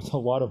 with a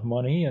lot of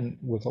money, and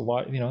with a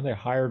lot, they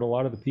hired a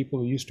lot of the people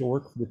who used to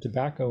work for the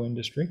tobacco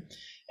industry,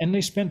 and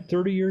they spent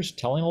 30 years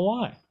telling a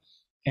lie.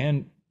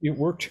 And it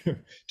worked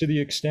to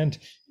the extent,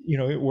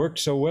 it worked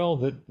so well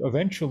that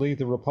eventually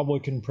the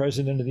Republican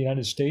president of the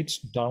United States,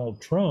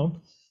 Donald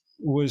Trump,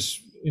 was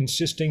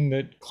insisting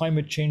that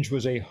climate change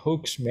was a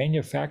hoax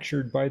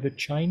manufactured by the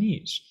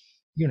Chinese.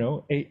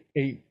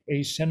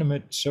 A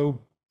sentiment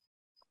so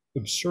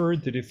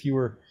absurd that if you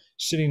were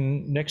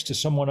sitting next to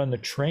someone on the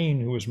train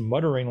who was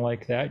muttering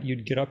like that,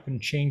 you'd get up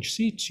and change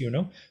seats,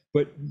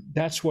 But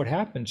that's what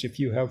happens if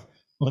you have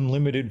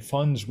unlimited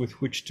funds with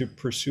which to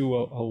pursue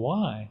a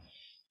lie.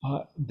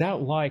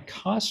 That lie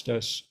cost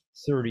us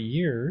 30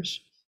 years.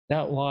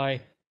 That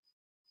lie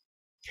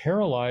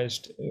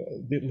paralyzed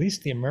at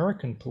least the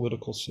American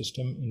political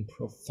system in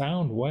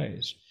profound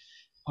ways,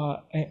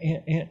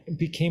 and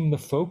became the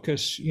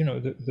focus,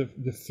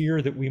 the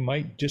fear that we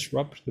might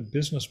disrupt the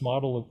business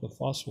model of the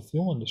fossil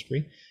fuel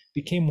industry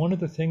became one of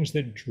the things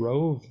that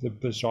drove the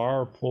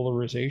bizarre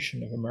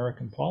polarization of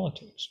American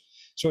politics.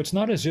 So it's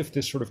not as if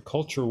this sort of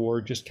culture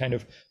war just kind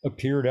of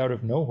appeared out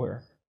of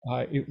nowhere.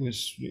 It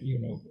was,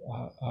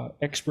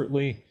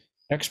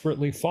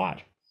 expertly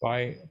fought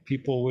by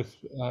people with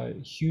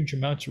huge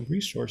amounts of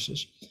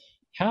resources.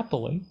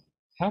 Happily,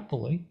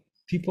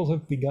 people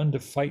have begun to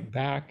fight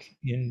back.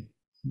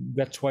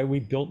 That's why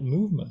we built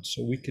movements,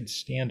 so we could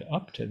stand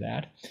up to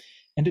that.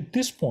 And at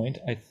this point,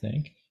 I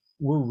think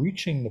we're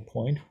reaching the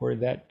point where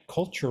that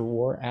culture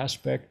war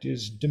aspect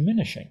is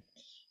diminishing.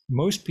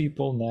 Most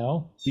people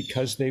now,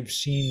 because they've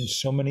seen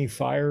so many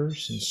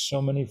fires and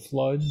so many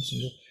floods,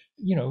 and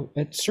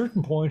at a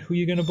certain point, who are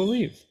you going to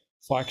believe?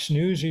 Fox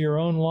News or your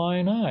own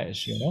lying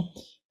eyes,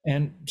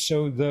 And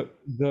so the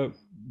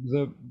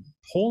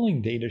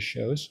polling data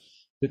shows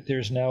that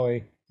there's now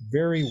a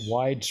very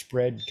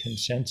widespread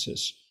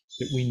consensus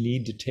that we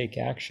need to take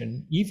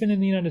action, even in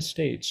the United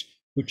States,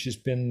 which has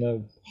been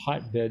the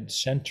hotbed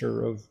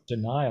center of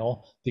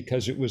denial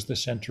because it was the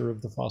center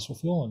of the fossil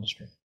fuel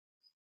industry.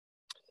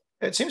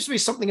 It seems to be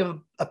something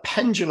of a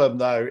pendulum,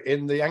 though,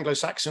 in the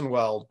Anglo-Saxon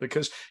world,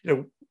 because,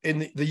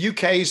 in the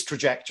UK's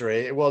trajectory,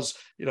 it was,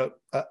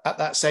 at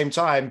that same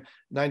time,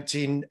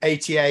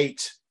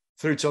 1988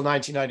 through till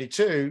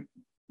 1992,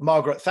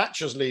 Margaret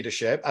Thatcher's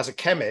leadership as a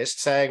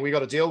chemist saying, we got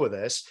to deal with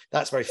this.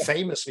 That's very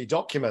famously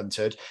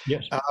documented.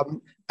 Yes.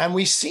 And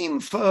we seem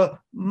for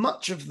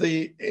much of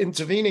the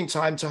intervening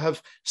time to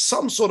have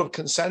some sort of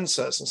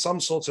consensus and some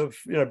sort of,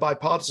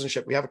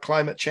 bipartisanship. We have a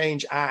Climate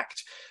Change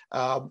Act,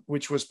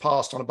 which was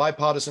passed on a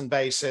bipartisan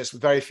basis.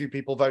 Very few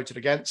people voted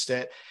against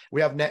it.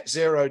 We have net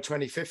zero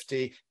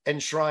 2050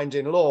 enshrined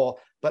in law.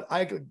 But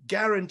I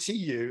guarantee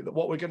you that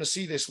what we're going to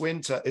see this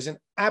winter is an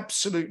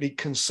absolutely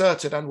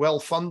concerted and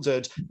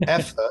well-funded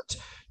effort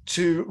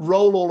to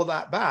roll all of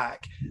that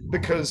back,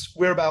 because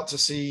we're about to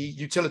see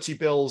utility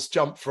bills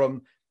jump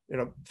from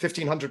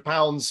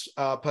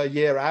 £1,500 per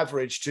year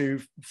average to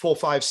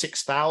 4,000, 5,000,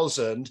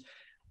 6,000,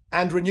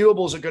 and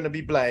renewables are going to be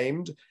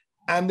blamed.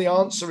 And the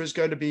answer is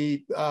going to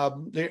be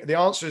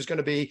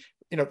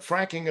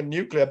fracking and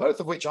nuclear, both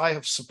of which I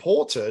have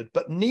supported,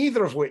 but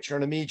neither of which are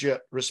an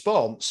immediate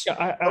response.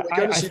 Yeah,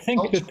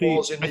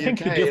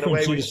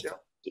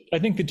 I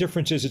think the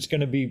difference is it's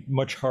going to be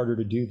much harder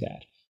to do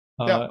that.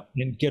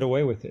 and get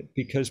away with it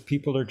because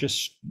people are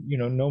just,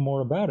 know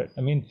more about it.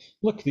 I mean,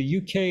 look, the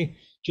UK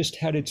just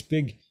had its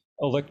big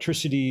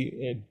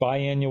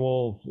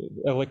biannual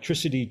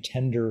electricity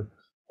tender,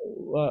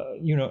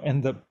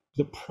 and the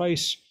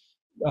price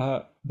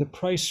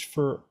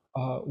for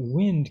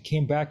wind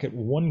came back at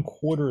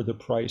 1/4 the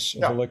price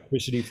of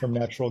electricity from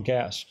natural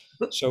gas.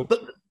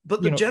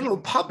 But the general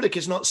public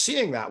is not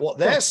seeing that. What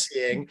they're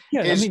seeing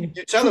is, you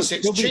tell us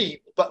it's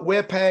cheap, but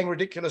we're paying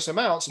ridiculous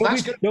amounts.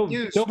 And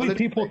there'll be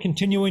people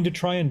continuing to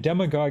try and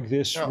demagogue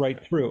this right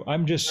through.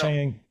 I'm just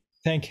saying,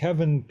 thank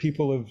heaven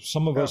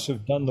some of us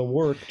have done the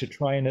work to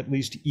try and at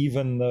least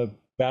even the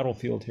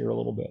battlefield here a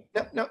little bit.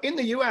 Now in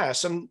the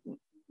US, and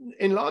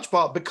in large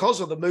part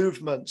because of the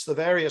movements, the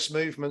various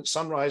movements,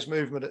 Sunrise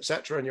Movement, et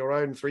cetera, and your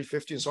own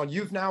 350 and so on,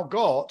 you've now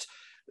got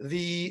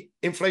the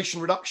Inflation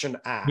Reduction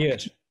Act.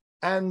 Yes.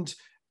 And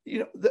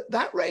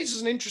that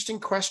raises an interesting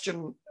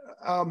question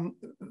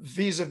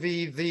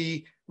vis-a-vis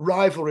the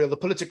rivalry or the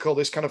political,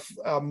 this kind of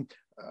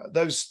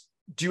those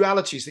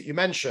dualities that you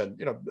mentioned,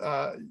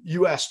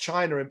 US,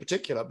 China in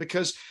particular,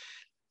 because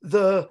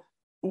one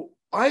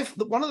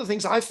of the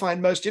things I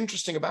find most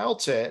interesting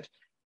about it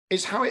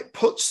is how it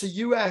puts the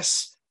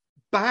US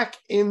back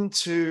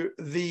into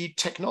the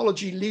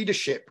technology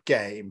leadership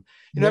game.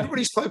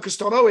 Everybody's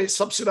focused on, it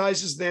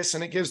subsidizes this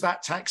and it gives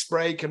that tax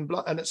break and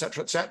et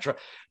cetera, et cetera.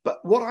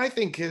 But what I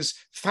think is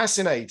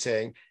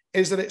fascinating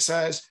is that it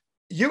says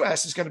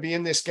US is going to be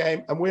in this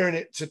game and we're in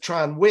it to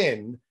try and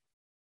win.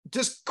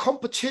 Does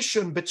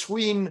competition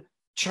between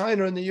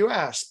China and the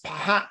US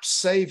perhaps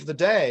save the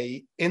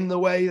day in the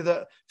way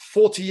that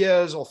 40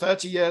 years or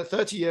 30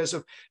 years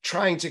of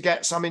trying to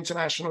get some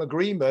international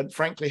agreement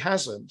frankly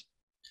hasn't?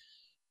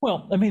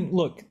 Well, I mean,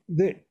 look,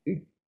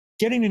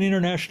 getting an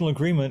international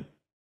agreement,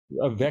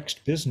 a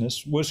vexed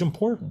business, was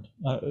important.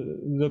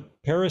 The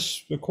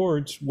Paris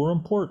Accords were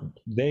important.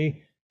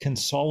 They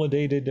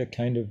consolidated a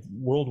kind of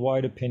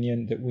worldwide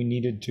opinion that we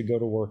needed to go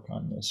to work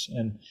on this,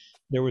 and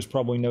there was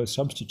probably no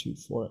substitute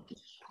for it.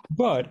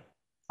 But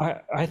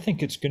I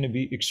think it's going to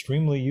be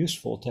extremely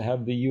useful to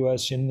have the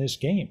U.S. in this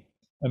game.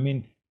 I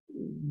mean,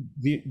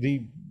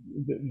 the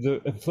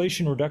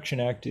Inflation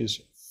Reduction Act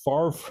is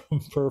far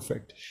from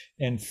perfect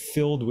and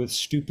filled with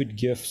stupid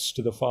gifts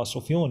to the fossil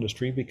fuel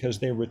industry because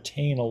they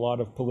retain a lot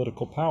of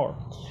political power.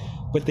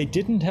 But they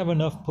didn't have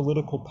enough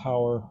political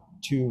power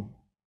to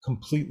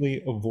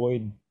completely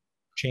avoid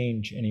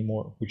change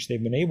anymore, which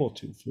they've been able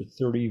to for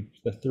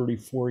the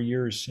 34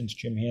 years since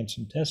Jim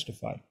Hansen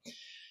testified.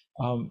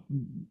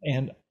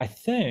 And I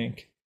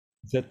think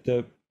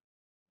that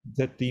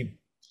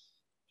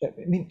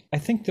I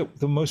think that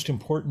the most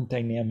important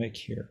dynamic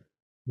here,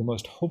 the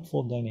most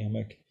hopeful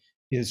dynamic,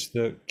 is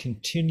the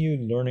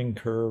continued learning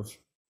curve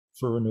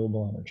for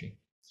renewable energy.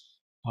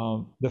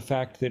 The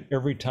fact that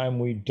every time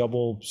we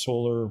double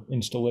solar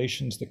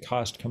installations, the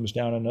cost comes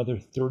down another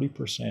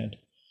 30%,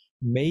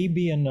 may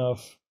be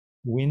enough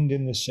wind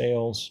in the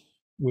sails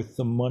with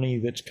the money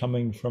that's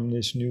coming from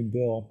this new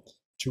bill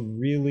to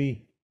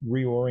really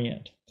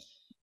reorient.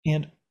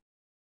 And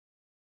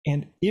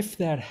if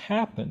that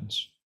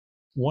happens,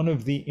 one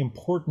of the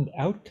important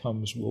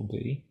outcomes will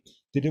be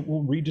that it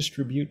will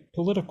redistribute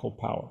political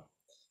power.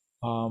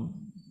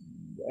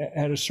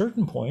 At a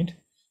certain point,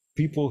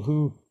 people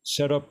who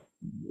set up,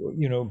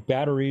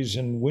 batteries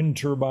and wind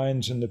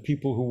turbines and the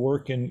people who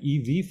work in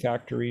EV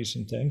factories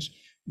and things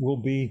will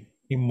be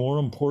a more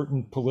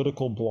important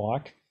political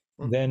bloc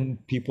than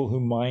people who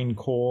mine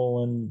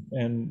coal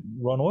and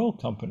run oil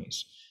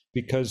companies,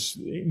 because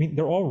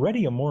they're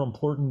already a more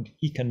important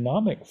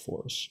economic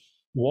force.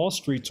 Wall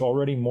Street's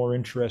already more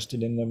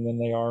interested in them than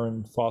they are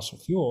in fossil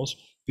fuels,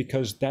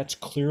 because that's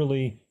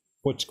clearly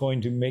what's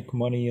going to make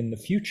money in the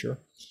future.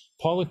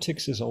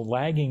 Politics is a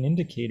lagging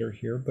indicator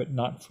here, but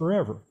not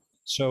forever.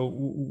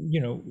 So,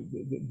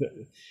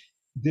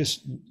 this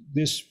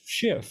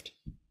shift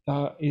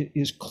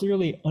is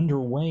clearly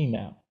underway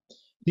now.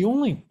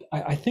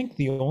 I think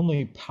the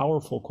only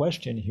powerful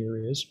question here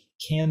is,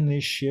 can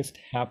this shift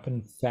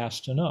happen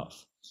fast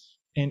enough?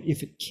 And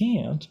if it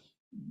can't,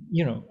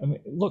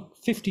 look,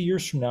 50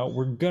 years from now,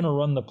 we're going to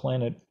run the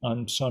planet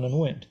on sun and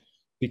wind,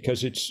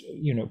 because it's,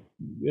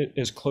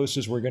 as close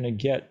as we're going to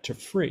get to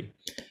free.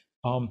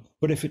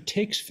 But if it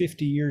takes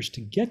 50 years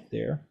to get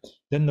there,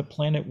 then the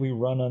planet we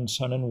run on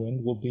sun and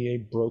wind will be a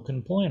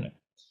broken planet.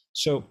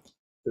 So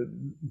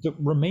the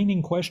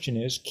remaining question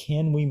is,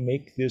 can we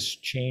make this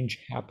change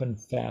happen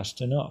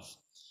fast enough?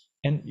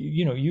 And,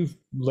 you've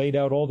laid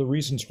out all the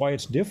reasons why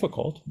it's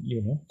difficult,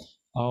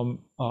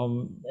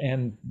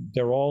 and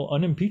they're all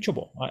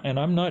unimpeachable. And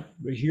I'm not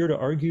here to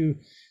argue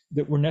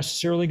that we're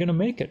necessarily going to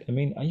make it. I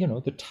mean,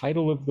 the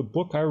title of the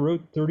book I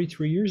wrote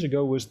 33 years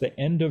ago was The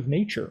End of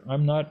Nature.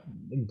 I'm not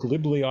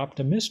glibly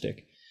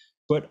optimistic,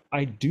 but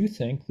I do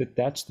think that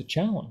that's the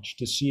challenge,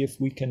 to see if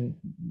we can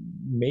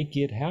make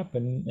it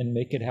happen and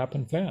make it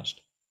happen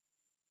fast.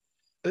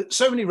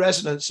 So many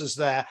resonances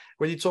there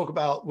when you talk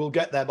about we'll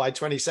get there by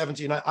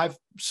 2070. And I've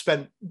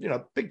spent a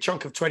big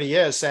chunk of 20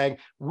 years saying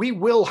we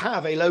will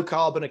have a low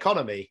carbon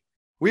economy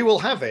We will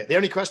have it. The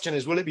only question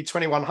is, will it be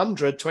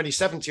 2100,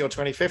 2070, or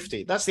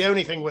 2050? That's the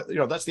only thing.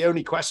 That's the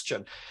only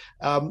question.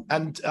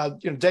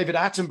 David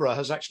Attenborough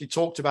has actually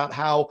talked about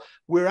how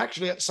we're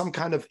actually at some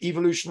kind of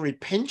evolutionary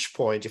pinch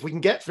point. If we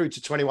can get through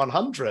to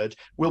 2100,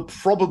 we'll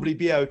probably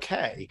be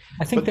okay.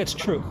 I think that's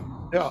true.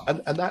 Yeah,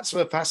 and that's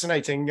a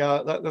fascinating.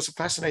 That's a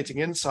fascinating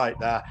insight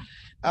there.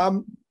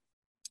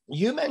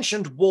 You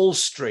mentioned Wall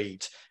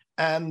Street.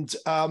 And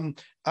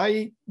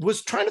I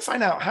was trying to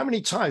find out how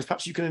many times,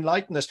 perhaps you can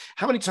enlighten us,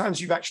 how many times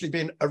you've actually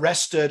been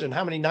arrested and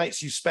how many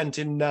nights you've spent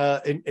in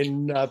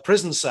a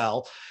prison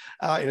cell,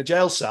 in a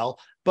jail cell.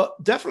 But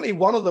definitely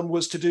one of them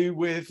was to do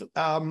with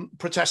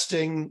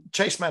protesting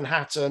Chase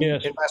Manhattan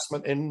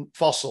investment in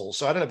fossils.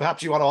 So I don't know,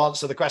 perhaps you want to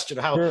answer the question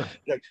of how, Sure.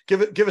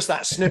 Give us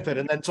that snippet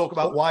and then talk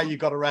about why you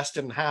got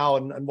arrested and how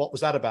and what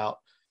was that about?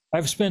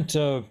 I've spent,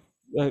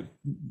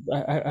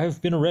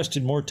 I've been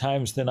arrested more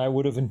times than I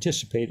would have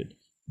anticipated.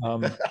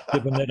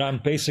 Given that I'm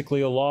basically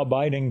a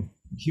law-abiding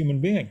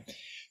human being.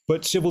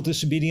 But civil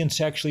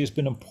disobedience actually has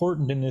been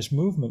important in this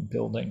movement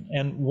building.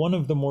 And one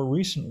of the more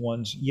recent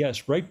ones,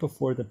 yes, right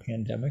before the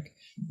pandemic,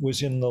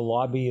 was in the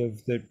lobby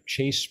of the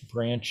Chase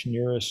branch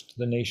nearest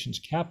the nation's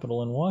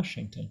capital in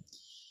Washington.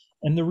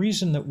 And the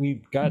reason that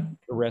we got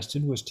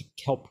arrested was to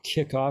help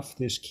kick off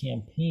this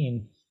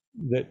campaign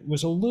that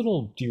was a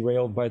little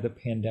derailed by the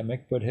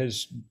pandemic, but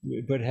has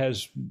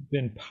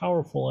been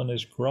powerful and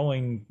is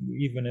growing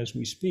even as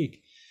we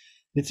speak.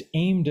 It's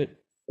aimed at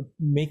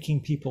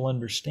making people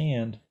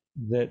understand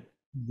that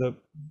the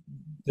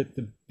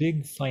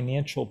big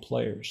financial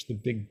players, the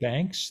big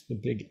banks, the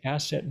big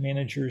asset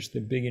managers,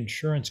 the big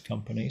insurance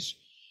companies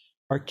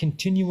are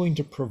continuing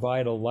to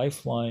provide a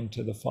lifeline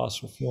to the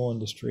fossil fuel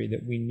industry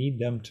that we need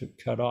them to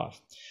cut off.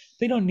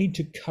 They don't need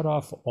to cut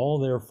off all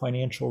their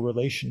financial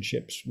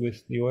relationships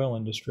with the oil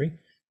industry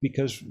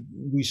because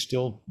we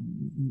still,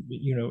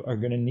 are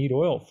going to need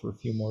oil for a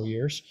few more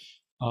years.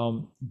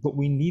 But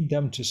we need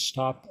them to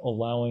stop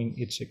allowing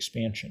its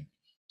expansion,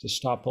 to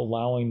stop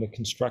allowing the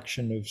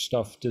construction of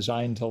stuff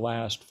designed to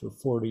last for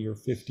 40 or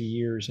 50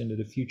 years into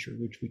the future,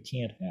 which we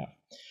can't have.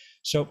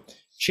 So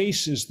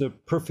Chase is the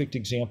perfect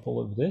example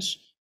of this.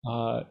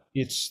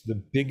 It's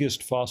the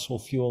biggest fossil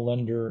fuel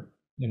lender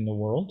in the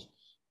world.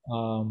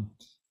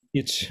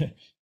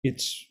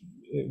 It's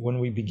when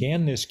we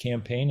began this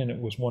campaign, and it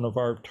was one of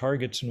our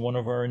targets and one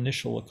of our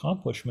initial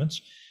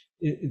accomplishments,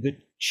 the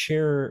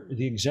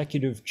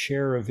executive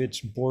chair of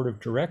its board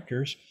of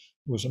directors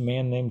was a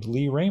man named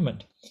Lee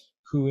Raymond,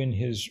 who in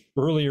his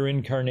earlier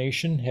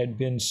incarnation had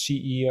been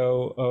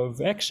CEO of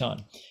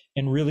Exxon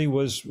and really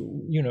was,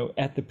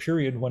 at the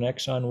period when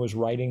Exxon was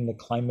writing the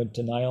climate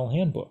denial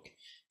handbook.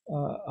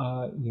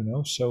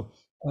 So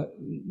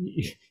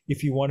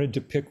if you wanted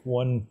to pick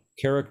one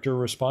character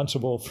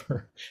responsible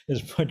for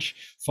as much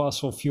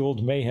fossil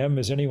fueled mayhem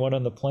as anyone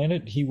on the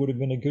planet, he would have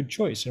been a good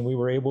choice. And we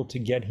were able to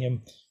get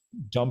him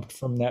dumped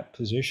from that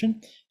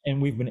position.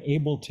 And we've been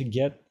able to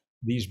get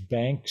these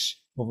banks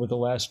over the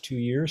last 2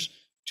 years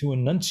to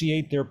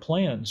enunciate their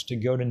plans to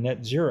go to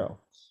net zero.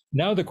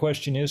 Now the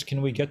question is,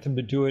 can we get them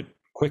to do it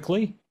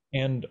quickly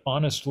and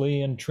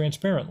honestly and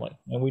transparently?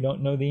 And we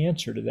don't know the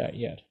answer to that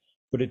yet.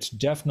 But it's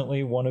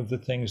definitely one of the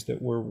things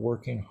that we're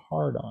working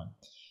hard on.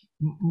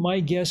 My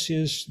guess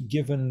is,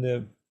 given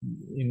the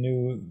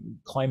new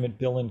climate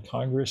bill in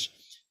Congress,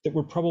 that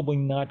we're probably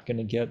not going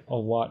to get a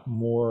lot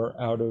more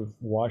out of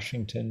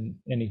Washington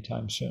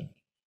anytime soon.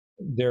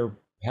 Their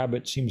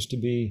habit seems to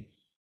be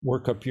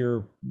work up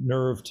your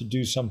nerve to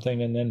do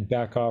something and then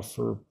back off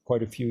for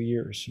quite a few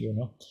years,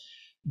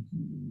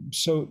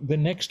 So the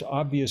next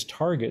obvious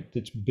target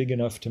that's big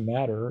enough to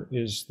matter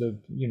is the,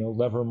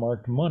 lever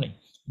marked money.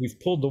 We've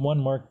pulled the one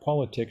mark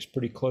politics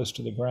pretty close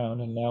to the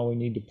ground, and now we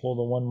need to pull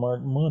the one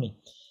mark money.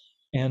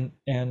 And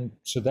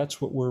so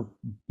that's what we're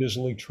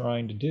busily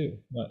trying to do.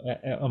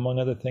 Among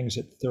other things,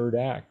 at Third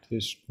Act,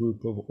 this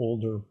group of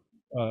older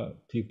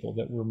people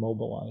that we're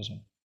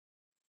mobilizing.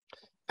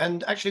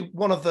 And actually,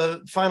 one of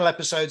the final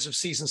episodes of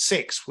season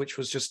 6, which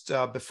was just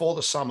before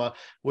the summer,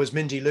 was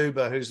Mindy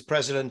Luber, who's the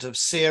president of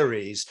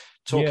Ceres,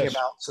 talking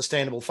about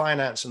sustainable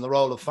finance and the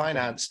role of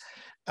finance.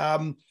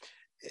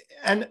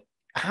 And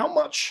how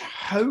much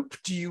hope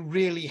do you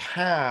really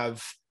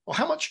have, or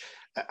how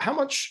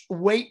much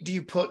weight do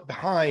you put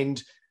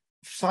behind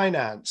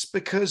finance?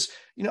 Because,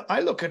 I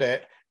look at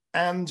it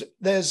and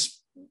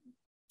there's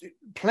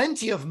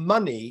plenty of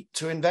money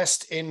to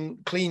invest in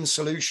clean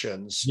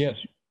solutions. Yes.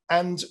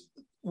 And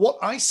what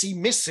I see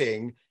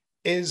missing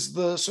is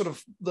the sort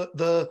of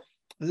the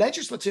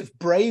legislative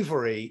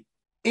bravery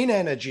in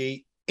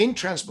energy, in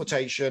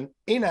transportation,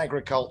 in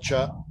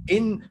agriculture,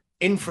 in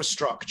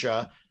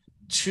infrastructure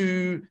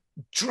to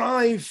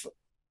drive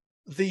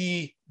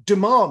the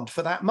demand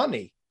for that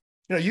money.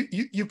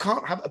 You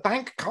can't have, a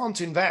bank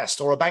can't invest,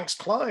 or a bank's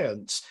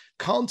clients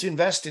can't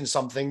invest in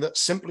something that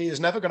simply is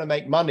never going to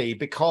make money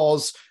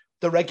because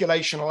the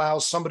regulation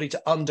allows somebody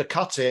to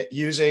undercut it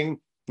using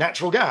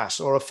natural gas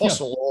or a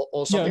fossil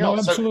or something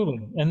else. Absolutely.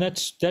 And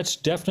that's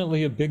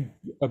definitely a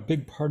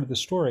big part of the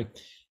story.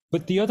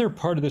 But the other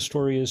part of the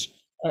story is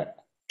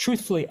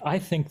truthfully, I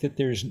think that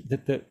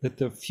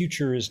the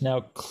future is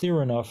now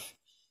clear enough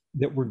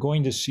that we're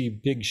going to see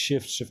big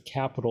shifts of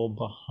capital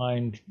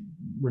behind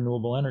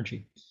renewable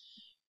energy.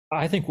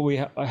 I think what we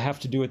have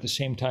to do at the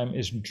same time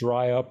is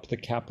dry up the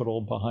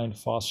capital behind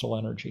fossil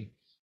energy,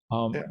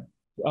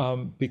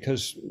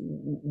 because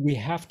we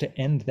have to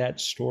end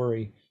that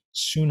story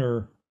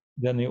sooner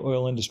than the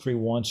oil industry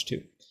wants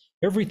to.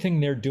 Everything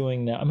they're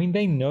doing now, I mean,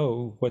 they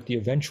know what the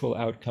eventual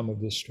outcome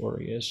of this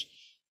story is.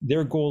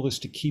 Their goal is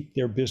to keep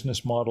their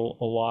business model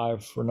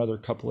alive for another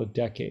couple of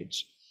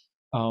decades.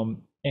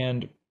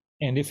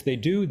 And if they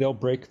do, they'll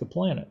break the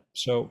planet.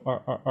 So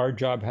our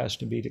job has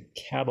to be to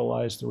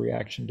catalyze the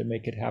reaction to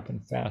make it happen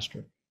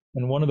faster.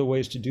 And one of the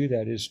ways to do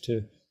that is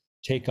to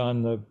take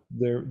on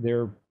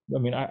their I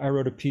mean, I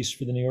wrote a piece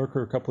for the New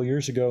Yorker a couple of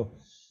years ago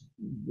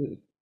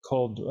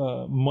called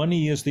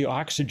 "Money is the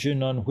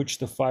Oxygen on Which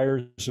the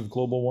Fires of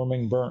Global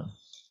Warming Burn."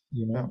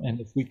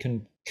 And if we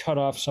can cut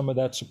off some of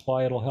that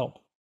supply, it'll help.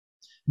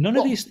 None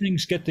of these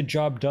things get the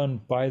job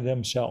done by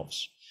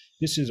themselves.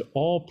 This is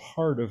all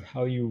part of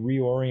how you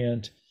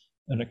reorient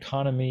an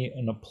economy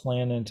and a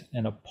planet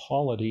and a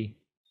polity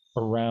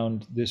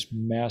around this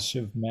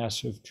massive,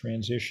 massive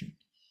transition.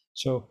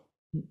 So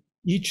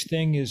each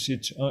thing is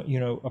its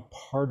a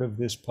part of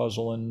this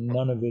puzzle, and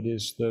none of it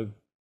is the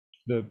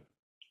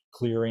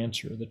clear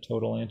answer, the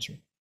total answer.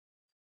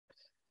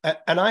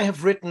 And I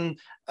have written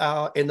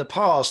in the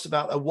past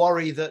about a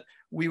worry that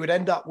we would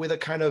end up with a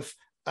kind of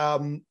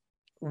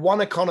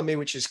one economy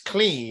which is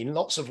clean,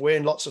 lots of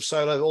wind, lots of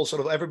solar, all sort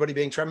of everybody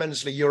being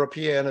tremendously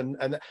European,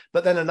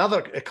 but then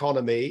another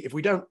economy, if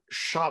we don't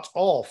shut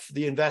off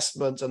the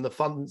investment and the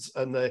funds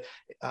and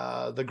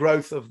the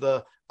growth of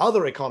the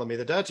other economy,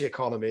 the dirty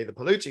economy, the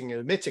polluting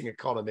and emitting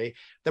economy,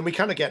 then we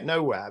kind of get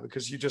nowhere,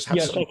 because you just have.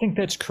 Yes, I think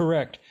that's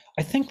correct.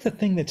 I think the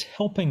thing that's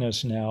helping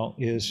us now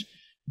is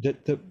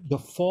that the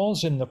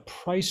falls in the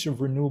price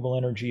of renewable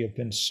energy have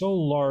been so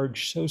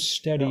large, so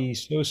steady,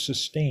 so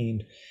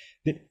sustained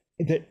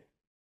that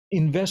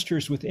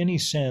investors with any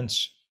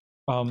sense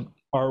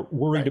are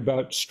worried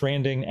about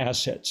stranding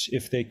assets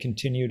if they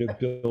continue to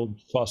build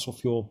fossil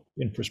fuel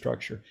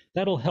infrastructure.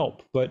 That'll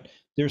help, but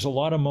there's a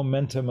lot of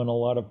momentum and a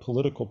lot of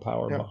political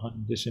power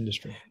behind this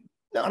industry.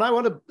 No, and I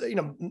want to,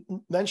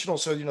 mention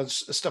also,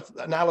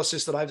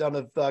 analysis that I've done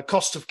of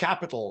cost of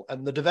capital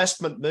and the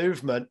divestment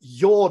movement.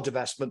 Your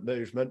divestment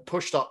movement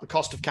pushed up the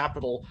cost of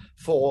capital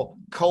for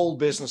coal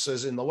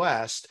businesses in the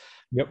West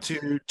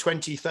to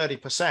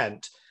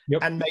 20-30%.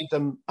 And made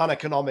them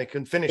uneconomic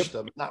and finished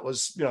them. That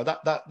was,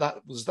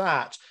 that was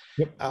that.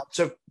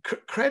 So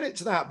credit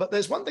to that. But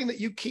there's one thing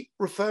that you keep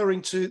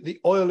referring to: the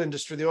oil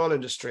industry,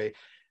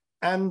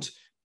 and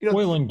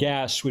oil and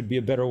gas would be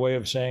a better way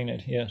of saying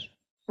it. Yes.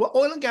 Well,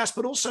 oil and gas,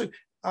 but also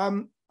I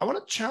want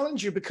to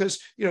challenge you, because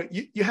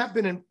you have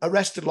been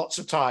arrested lots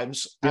of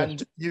times,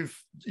 and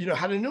you've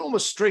had an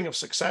enormous string of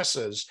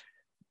successes.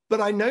 But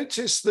I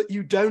noticed that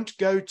you don't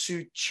go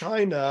to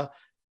China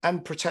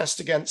and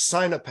protest against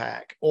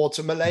Sinopec, or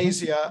to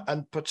Malaysia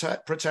and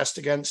protest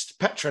against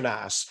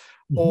Petronas,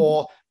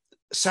 or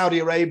Saudi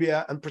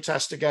Arabia and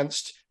protest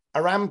against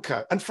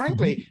Aramco. And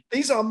frankly,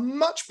 these are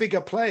much bigger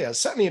players.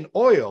 Certainly in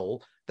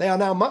oil, they are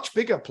now much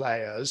bigger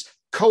players.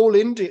 Coal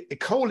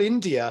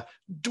India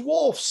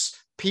dwarfs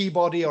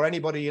Peabody or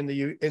anybody in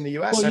the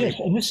US. Well, yes,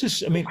 and this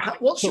is,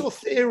 what's your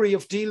theory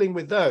of dealing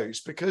with those?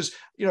 Because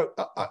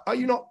are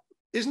you not?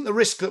 Isn't the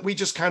risk that we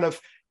just kind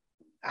of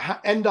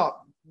end up,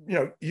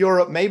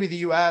 Europe, maybe the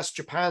US,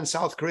 Japan,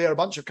 South Korea, a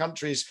bunch of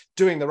countries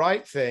doing the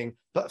right thing,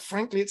 but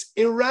frankly, it's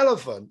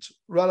irrelevant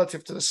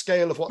relative to the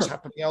scale of what's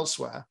happening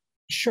elsewhere?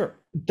 Sure.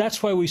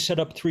 That's why we set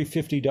up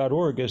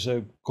 350.org as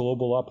a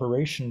global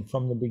operation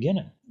from the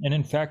beginning. And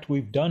in fact,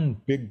 we've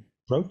done big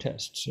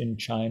protests in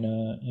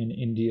China, in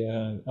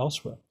India,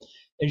 elsewhere.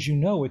 As you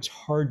know, it's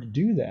hard to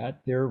do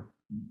that. They're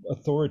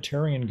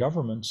authoritarian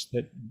governments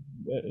that,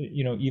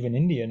 even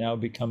India now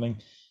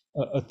becoming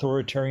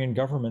authoritarian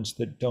governments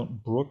that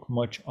don't brook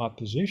much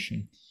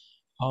opposition.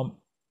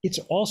 It's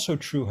also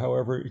true,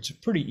 however, it's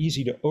pretty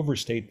easy to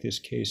overstate this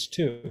case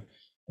too.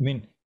 I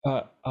mean,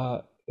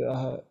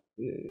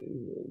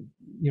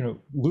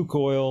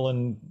 Lukoil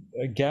and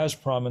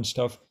Gazprom and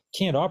stuff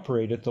can't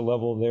operate at the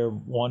level they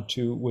want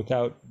to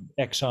without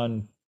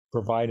Exxon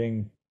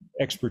providing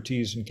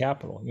expertise and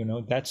capital.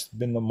 That's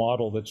been the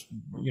model that's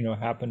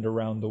happened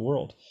around the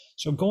world.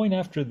 So going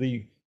after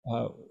the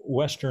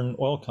Western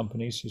oil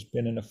companies has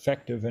been an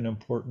effective and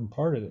important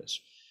part of this.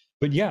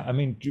 But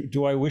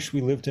do I wish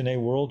we lived in a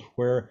world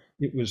where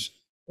it was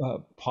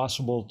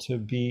possible to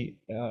be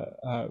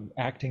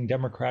acting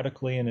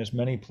democratically in as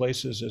many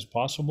places as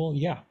possible?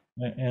 Yeah,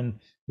 and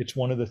it's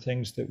one of the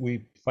things that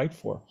we fight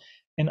for.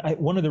 And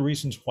one of the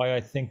reasons why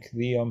I think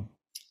the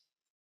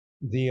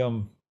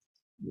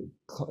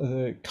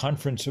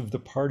Conference of the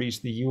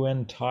Parties, the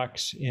UN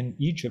talks in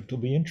Egypt, will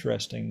be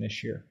interesting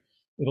this year.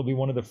 It'll be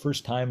one of the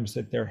first times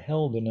that they're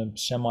held in a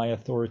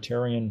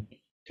semi-authoritarian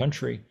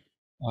country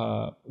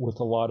with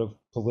a lot of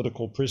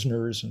political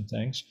prisoners and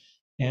things.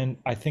 And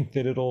I think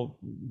that it'll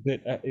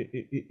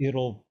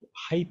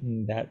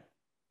heighten that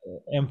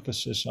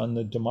emphasis on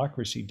the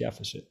democracy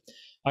deficit.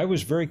 I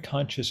was very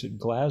conscious at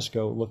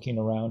Glasgow, looking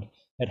around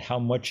at how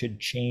much had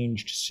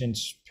changed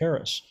since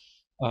Paris,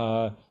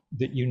 that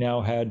you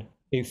now had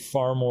a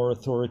far more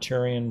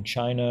authoritarian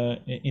China,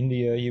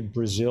 India,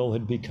 Brazil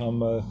had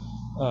become a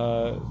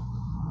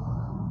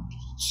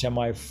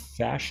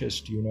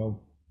semi-fascist,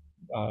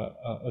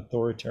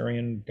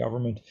 authoritarian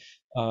government.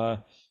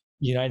 The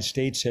United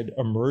States had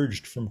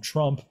emerged from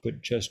Trump,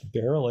 but just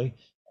barely.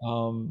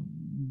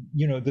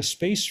 The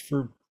space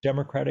for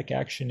democratic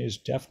action is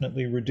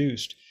definitely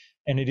reduced.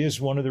 And it is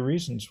one of the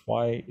reasons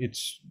why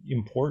it's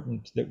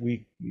important that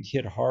we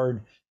hit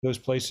hard those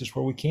places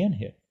where we can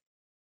hit.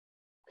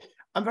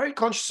 I'm very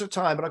conscious of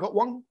time, but I've got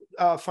one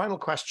final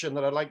question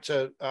that I'd like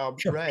to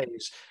Sure.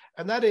 raise,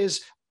 and that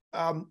is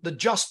the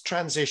just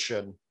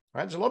transition.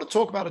 Right? There's a lot of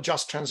talk about a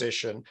just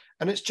transition,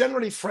 and it's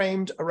generally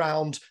framed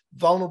around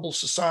vulnerable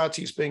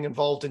societies being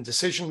involved in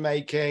decision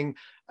making.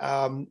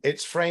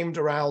 It's framed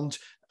around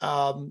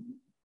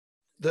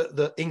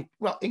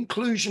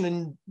inclusion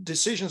in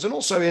decisions, and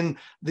also in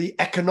the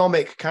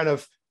economic kind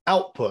of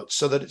output,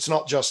 so that it's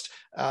not just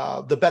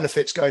the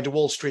benefits going to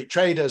Wall Street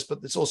traders, but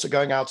it's also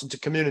going out into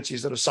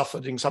communities that have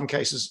suffered in some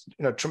cases,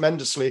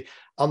 tremendously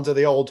under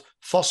the old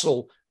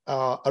fossil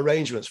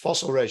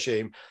fossil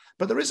regime.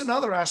 But there is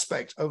another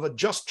aspect of a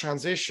just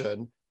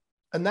transition,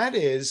 and that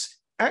is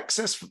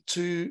access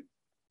to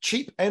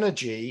cheap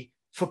energy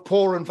for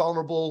poor and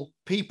vulnerable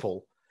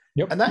people.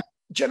 Yep. And that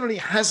generally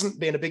hasn't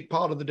been a big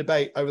part of the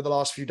debate over the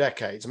last few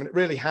decades. I mean, it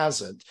really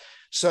hasn't.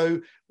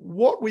 So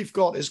what we've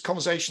got is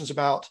conversations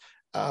about,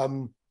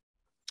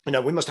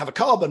 we must have a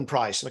carbon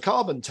price and a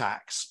carbon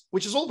tax,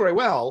 which is all very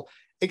well,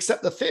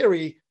 except the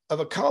theory of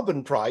a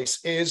carbon price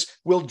is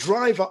we'll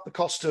drive up the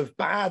cost of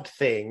bad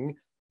thing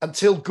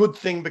until good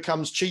thing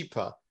becomes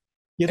cheaper.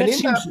 Yeah, and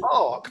in that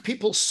arc,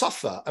 people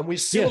suffer. And we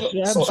saw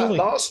that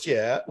last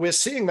year. We're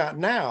seeing that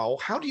now.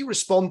 How do you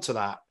respond to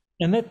that?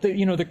 And that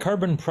the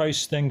carbon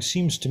price thing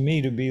seems to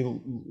me to be,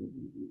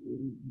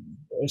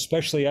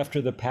 especially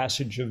after the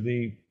passage of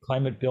the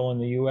climate bill in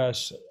the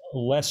US,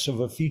 less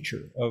of a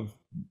feature of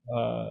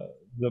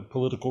the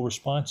political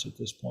response at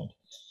this point.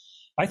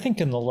 I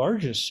think in the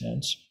largest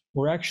sense,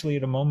 we're actually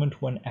at a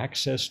moment when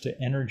access to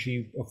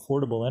energy,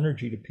 affordable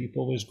energy to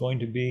people is going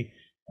to be,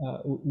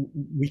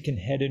 we can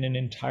head in an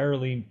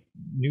entirely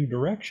new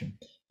direction.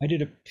 I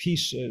did a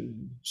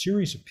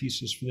series of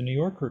pieces for the New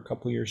Yorker a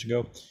couple of years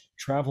ago,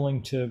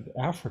 traveling to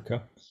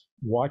Africa,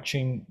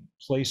 watching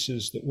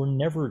places that were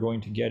never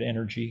going to get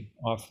energy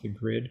off the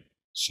grid,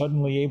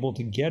 suddenly able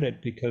to get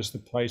it because the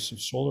price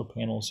of solar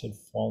panels had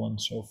fallen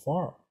so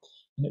far.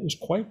 And it was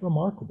quite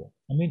remarkable.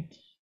 I mean,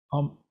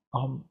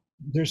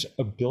 there's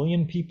 1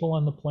 billion people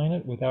on the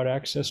planet without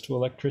access to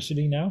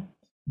electricity now.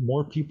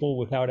 More people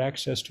without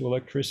access to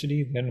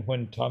electricity than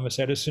when Thomas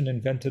Edison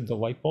invented the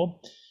light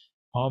bulb.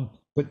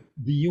 But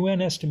the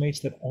UN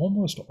estimates that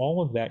almost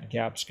all of that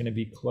gap is going to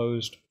be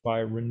closed by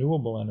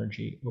renewable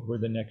energy over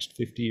the next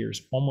 50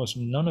 years, almost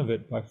none of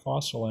it by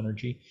fossil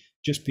energy,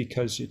 just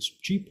because it's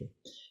cheaper.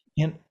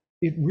 And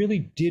it really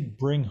did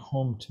bring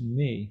home to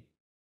me,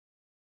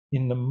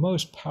 in the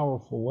most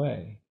powerful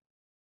way,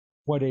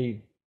 what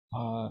a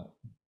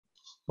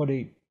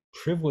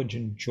privilege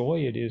and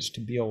joy it is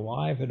to be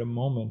alive at a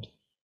moment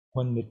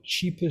when the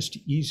cheapest,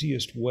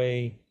 easiest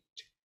way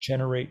to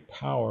generate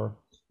power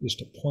is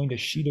to point a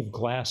sheet of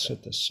glass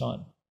at the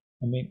sun.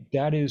 I mean,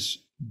 that is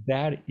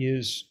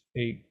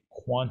a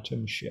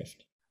quantum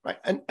shift. Right,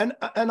 and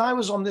I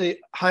was on the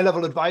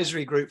high-level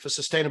advisory group for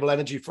Sustainable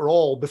Energy for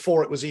All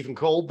before it was even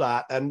called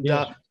that, and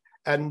yes.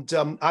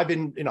 I've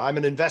been, I'm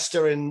an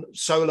investor in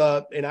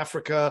solar in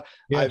Africa.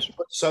 Yes. I've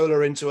put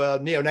solar into a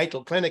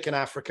neonatal clinic in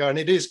Africa, and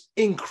it is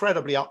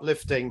incredibly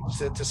uplifting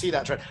to see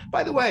that trend.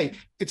 By the way,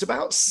 it's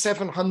about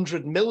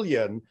 700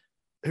 million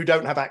who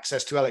don't have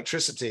access to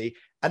electricity,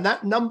 and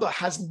that number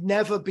has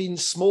never been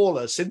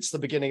smaller since the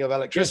beginning of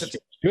electricity.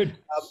 Yes. Good.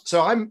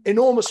 So I'm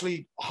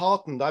enormously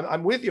heartened.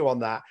 I'm with you on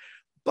that.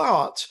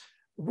 But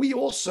we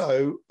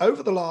also,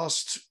 over the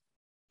last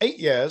 8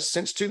 years,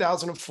 since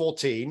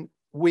 2014,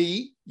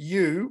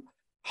 you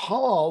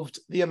halved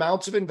the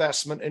amount of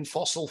investment in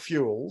fossil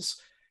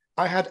fuels.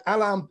 I had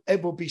Alain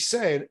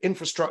Ebobisse, an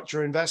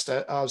infrastructure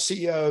investor,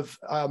 CEO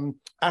of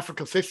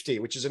Africa 50,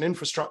 which is an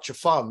infrastructure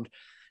fund,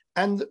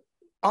 and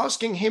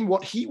asking him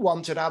what he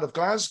wanted out of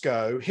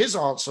Glasgow. His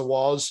answer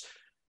was,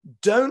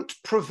 don't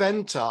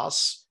prevent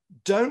us,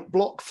 don't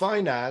block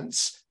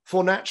finance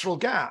for natural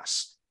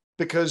gas,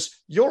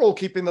 because you're all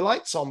keeping the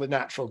lights on with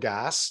natural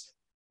gas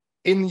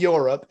in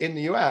Europe, in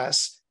the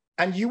US,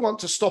 and you want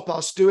to stop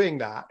us doing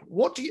that.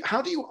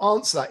 How do you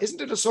answer that?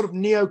 Isn't it a sort of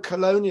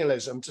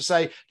neo-colonialism to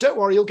say, don't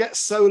worry, you'll get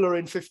solar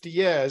in 50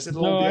 years?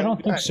 No, I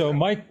don't think so.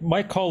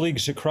 My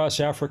colleagues across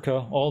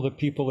Africa, all the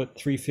people at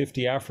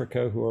 350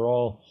 Africa who are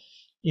all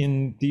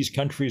in these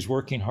countries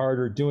working hard,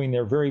 are doing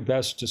their very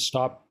best to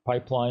stop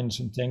pipelines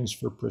and things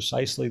for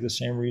precisely the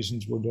same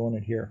reasons we're doing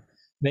it here.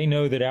 They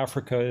know that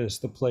Africa is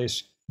the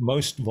place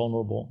most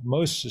vulnerable,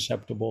 most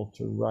susceptible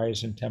to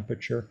rise in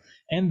temperature,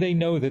 and they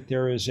know that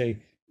there is a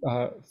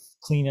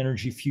clean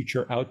energy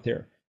future out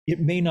there. it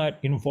may not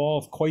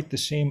involve quite the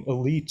same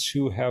elites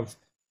who have,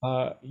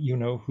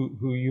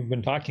 who you've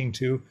been talking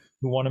to,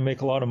 who want to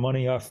make a lot of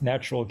money off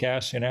natural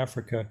gas in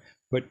Africa.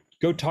 But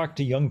go talk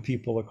to young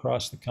people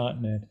across the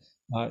continent.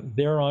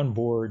 They're on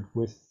board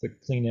with the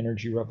clean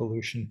energy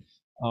revolution,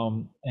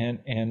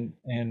 and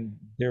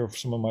they're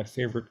some of my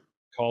favorite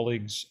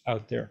colleagues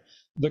out there.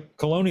 The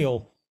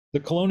colonial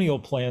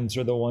plans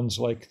are the ones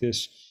like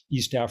this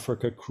East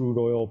Africa crude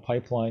oil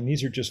pipeline.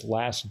 These are just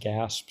last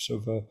gasps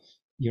of a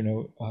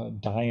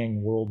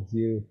dying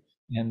worldview.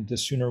 And the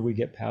sooner we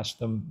get past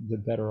them, the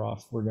better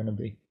off we're going to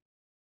be.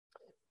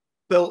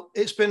 Bill,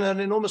 it's been an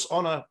enormous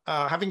honor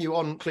having you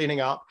on Cleaning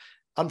Up.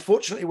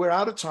 Unfortunately, we're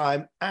out of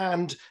time,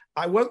 and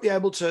I won't be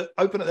able to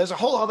open it. There's a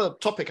whole other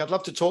topic I'd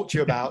love to talk to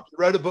you about. You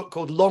wrote a book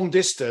called Long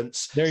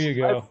Distance. There you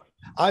go.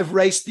 I've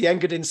raced the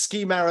Engadin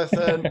ski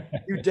marathon.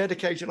 You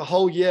dedicated a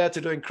whole year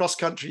to doing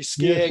cross-country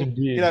skiing.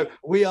 Yes,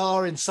 we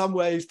are in some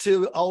ways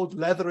two old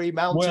leathery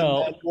mountain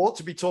men who ought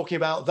to be talking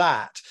about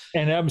that.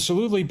 And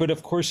absolutely, but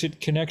of course it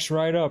connects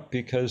right up,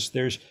 because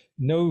there's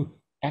no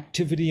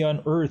activity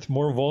on Earth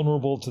more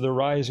vulnerable to the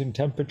rise in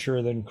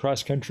temperature than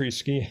cross-country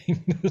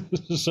skiing.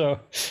 so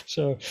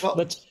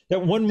that's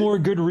that one more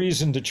good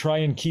reason to try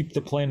and keep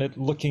the planet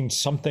looking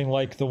something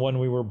like the one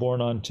we were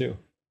born on too.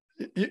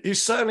 You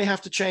certainly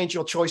have to change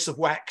your choice of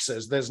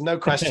waxes. There's no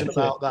question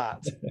about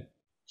that.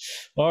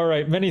 All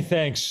right. Many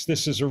thanks.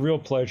 This is a real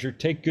pleasure.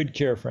 Take good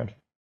care, friend.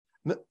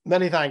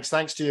 Many thanks.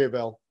 Thanks to you,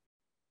 Bill.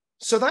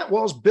 So that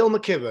was Bill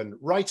McKibben,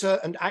 writer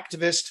and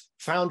activist,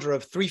 founder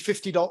of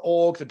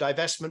 350.org, the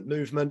divestment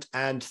movement,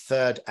 and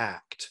Third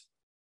Act.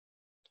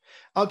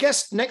 Our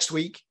guest next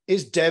week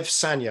is Dev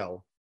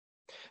Sanyal.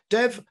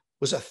 Dev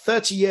was a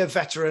 30-year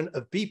veteran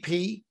of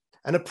BP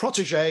and a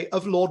protege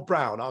of Lord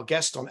Brown, our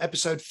guest on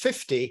episode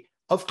 50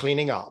 of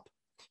Cleaning Up.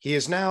 He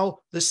is now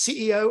the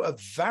CEO of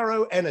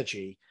Varro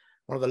Energy,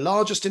 one of the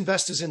largest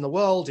investors in the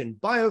world in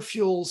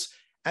biofuels,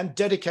 and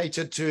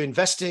dedicated to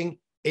investing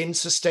in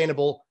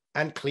sustainable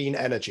and clean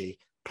energy.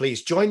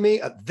 Please join me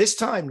at this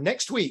time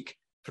next week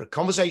for a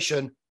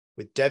conversation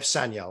with Dev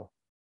Sanyal.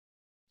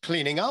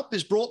 Cleaning Up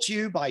is brought to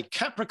you by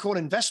Capricorn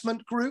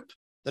Investment Group,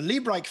 the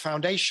Liebreich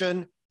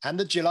Foundation, and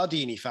the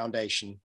Gilardini Foundation.